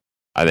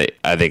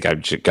 I think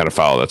I'm just going to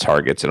follow the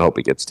targets and hope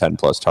he gets 10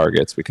 plus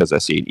targets because I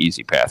see an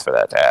easy path for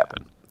that to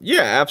happen.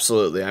 Yeah,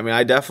 absolutely. I mean,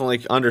 I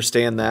definitely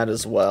understand that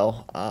as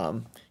well.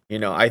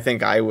 I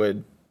think I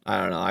would.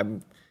 I don't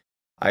know.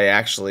 I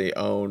actually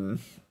own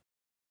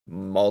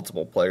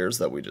multiple players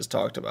that we just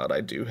talked about.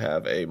 I do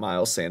have a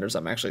Miles Sanders.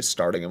 I'm actually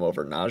starting him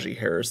over Najee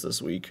Harris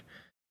this week.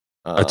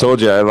 I told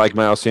you I like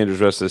Miles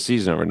Sanders rest of the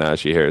season over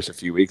Najee Harris a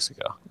few weeks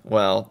ago.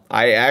 Well,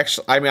 I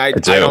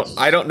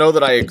don't know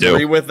that I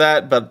agree with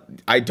that, but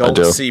I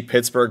don't see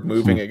Pittsburgh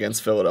moving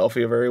against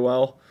Philadelphia very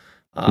well.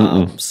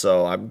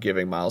 So I'm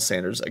giving Miles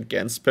Sanders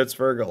against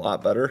Pittsburgh a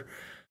lot better.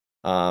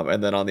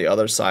 And then on the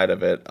other side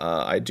of it,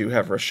 I do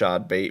have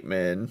Rashad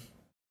Bateman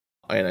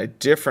in a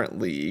different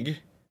league,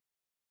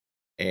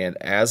 and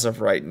as of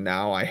right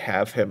now, I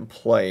have him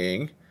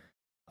playing,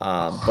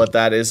 but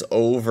that is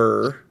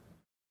over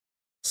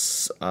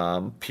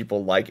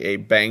people like a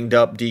banged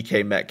up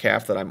DK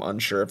Metcalf that I'm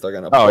unsure if they're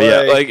going to play. Oh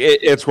yeah, like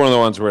it's one of the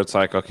ones where it's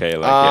like okay,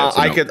 like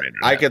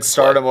I could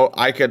start him.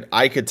 I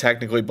could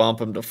technically bump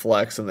him to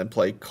flex and then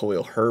play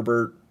Khalil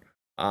Herbert.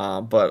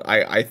 But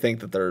I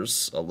think that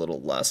there's a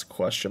little less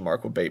question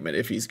mark with Bateman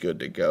if he's good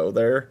to go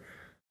there.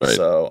 Right.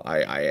 So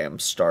I am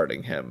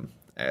starting him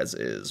as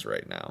is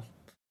right now.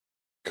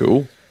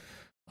 Cool.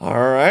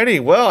 Alrighty.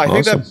 Well, I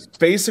think that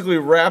basically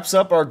wraps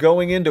up our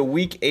going into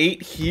week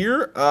 8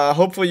 here.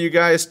 Hopefully you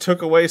guys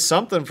took away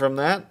something from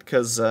that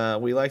because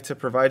we like to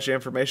provide you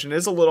information. It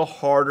is a little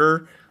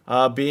harder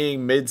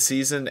being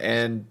mid-season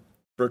and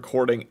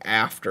recording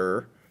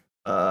after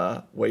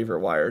waiver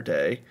wire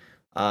day.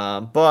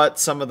 But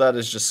some of that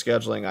is just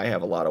scheduling. I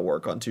have a lot of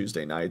work on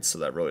Tuesday nights, so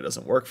that really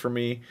doesn't work for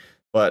me.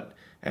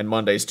 And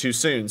Monday's too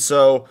soon.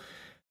 So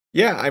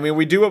yeah, I mean,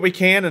 we do what we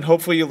can, and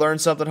hopefully you learn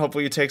something.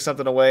 Hopefully you take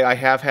something away. I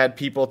have had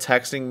people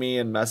texting me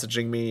and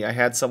messaging me. I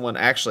had someone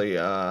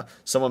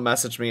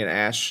messaged me and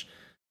Ash.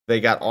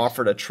 They got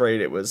offered a trade.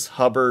 It was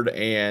Hubbard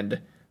and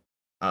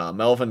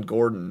Melvin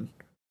Gordon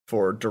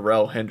for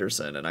Darrell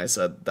Henderson. And I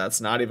said, that's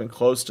not even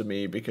close to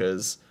me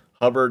because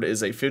Hubbard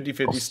is a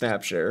 50-50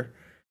 snap share,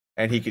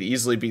 and he could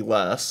easily be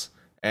less.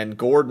 And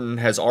Gordon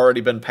has already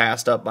been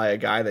passed up by a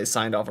guy they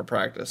signed off a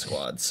practice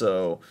squad.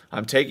 So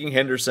I'm taking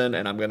Henderson,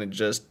 and I'm going to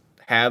just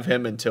have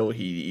him until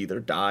he either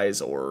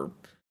dies or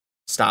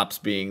stops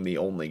being the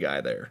only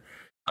guy there.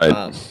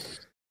 But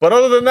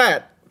other than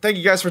that, thank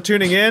you guys for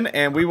tuning in,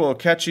 and we will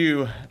catch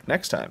you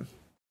next time.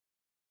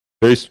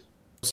 Peace.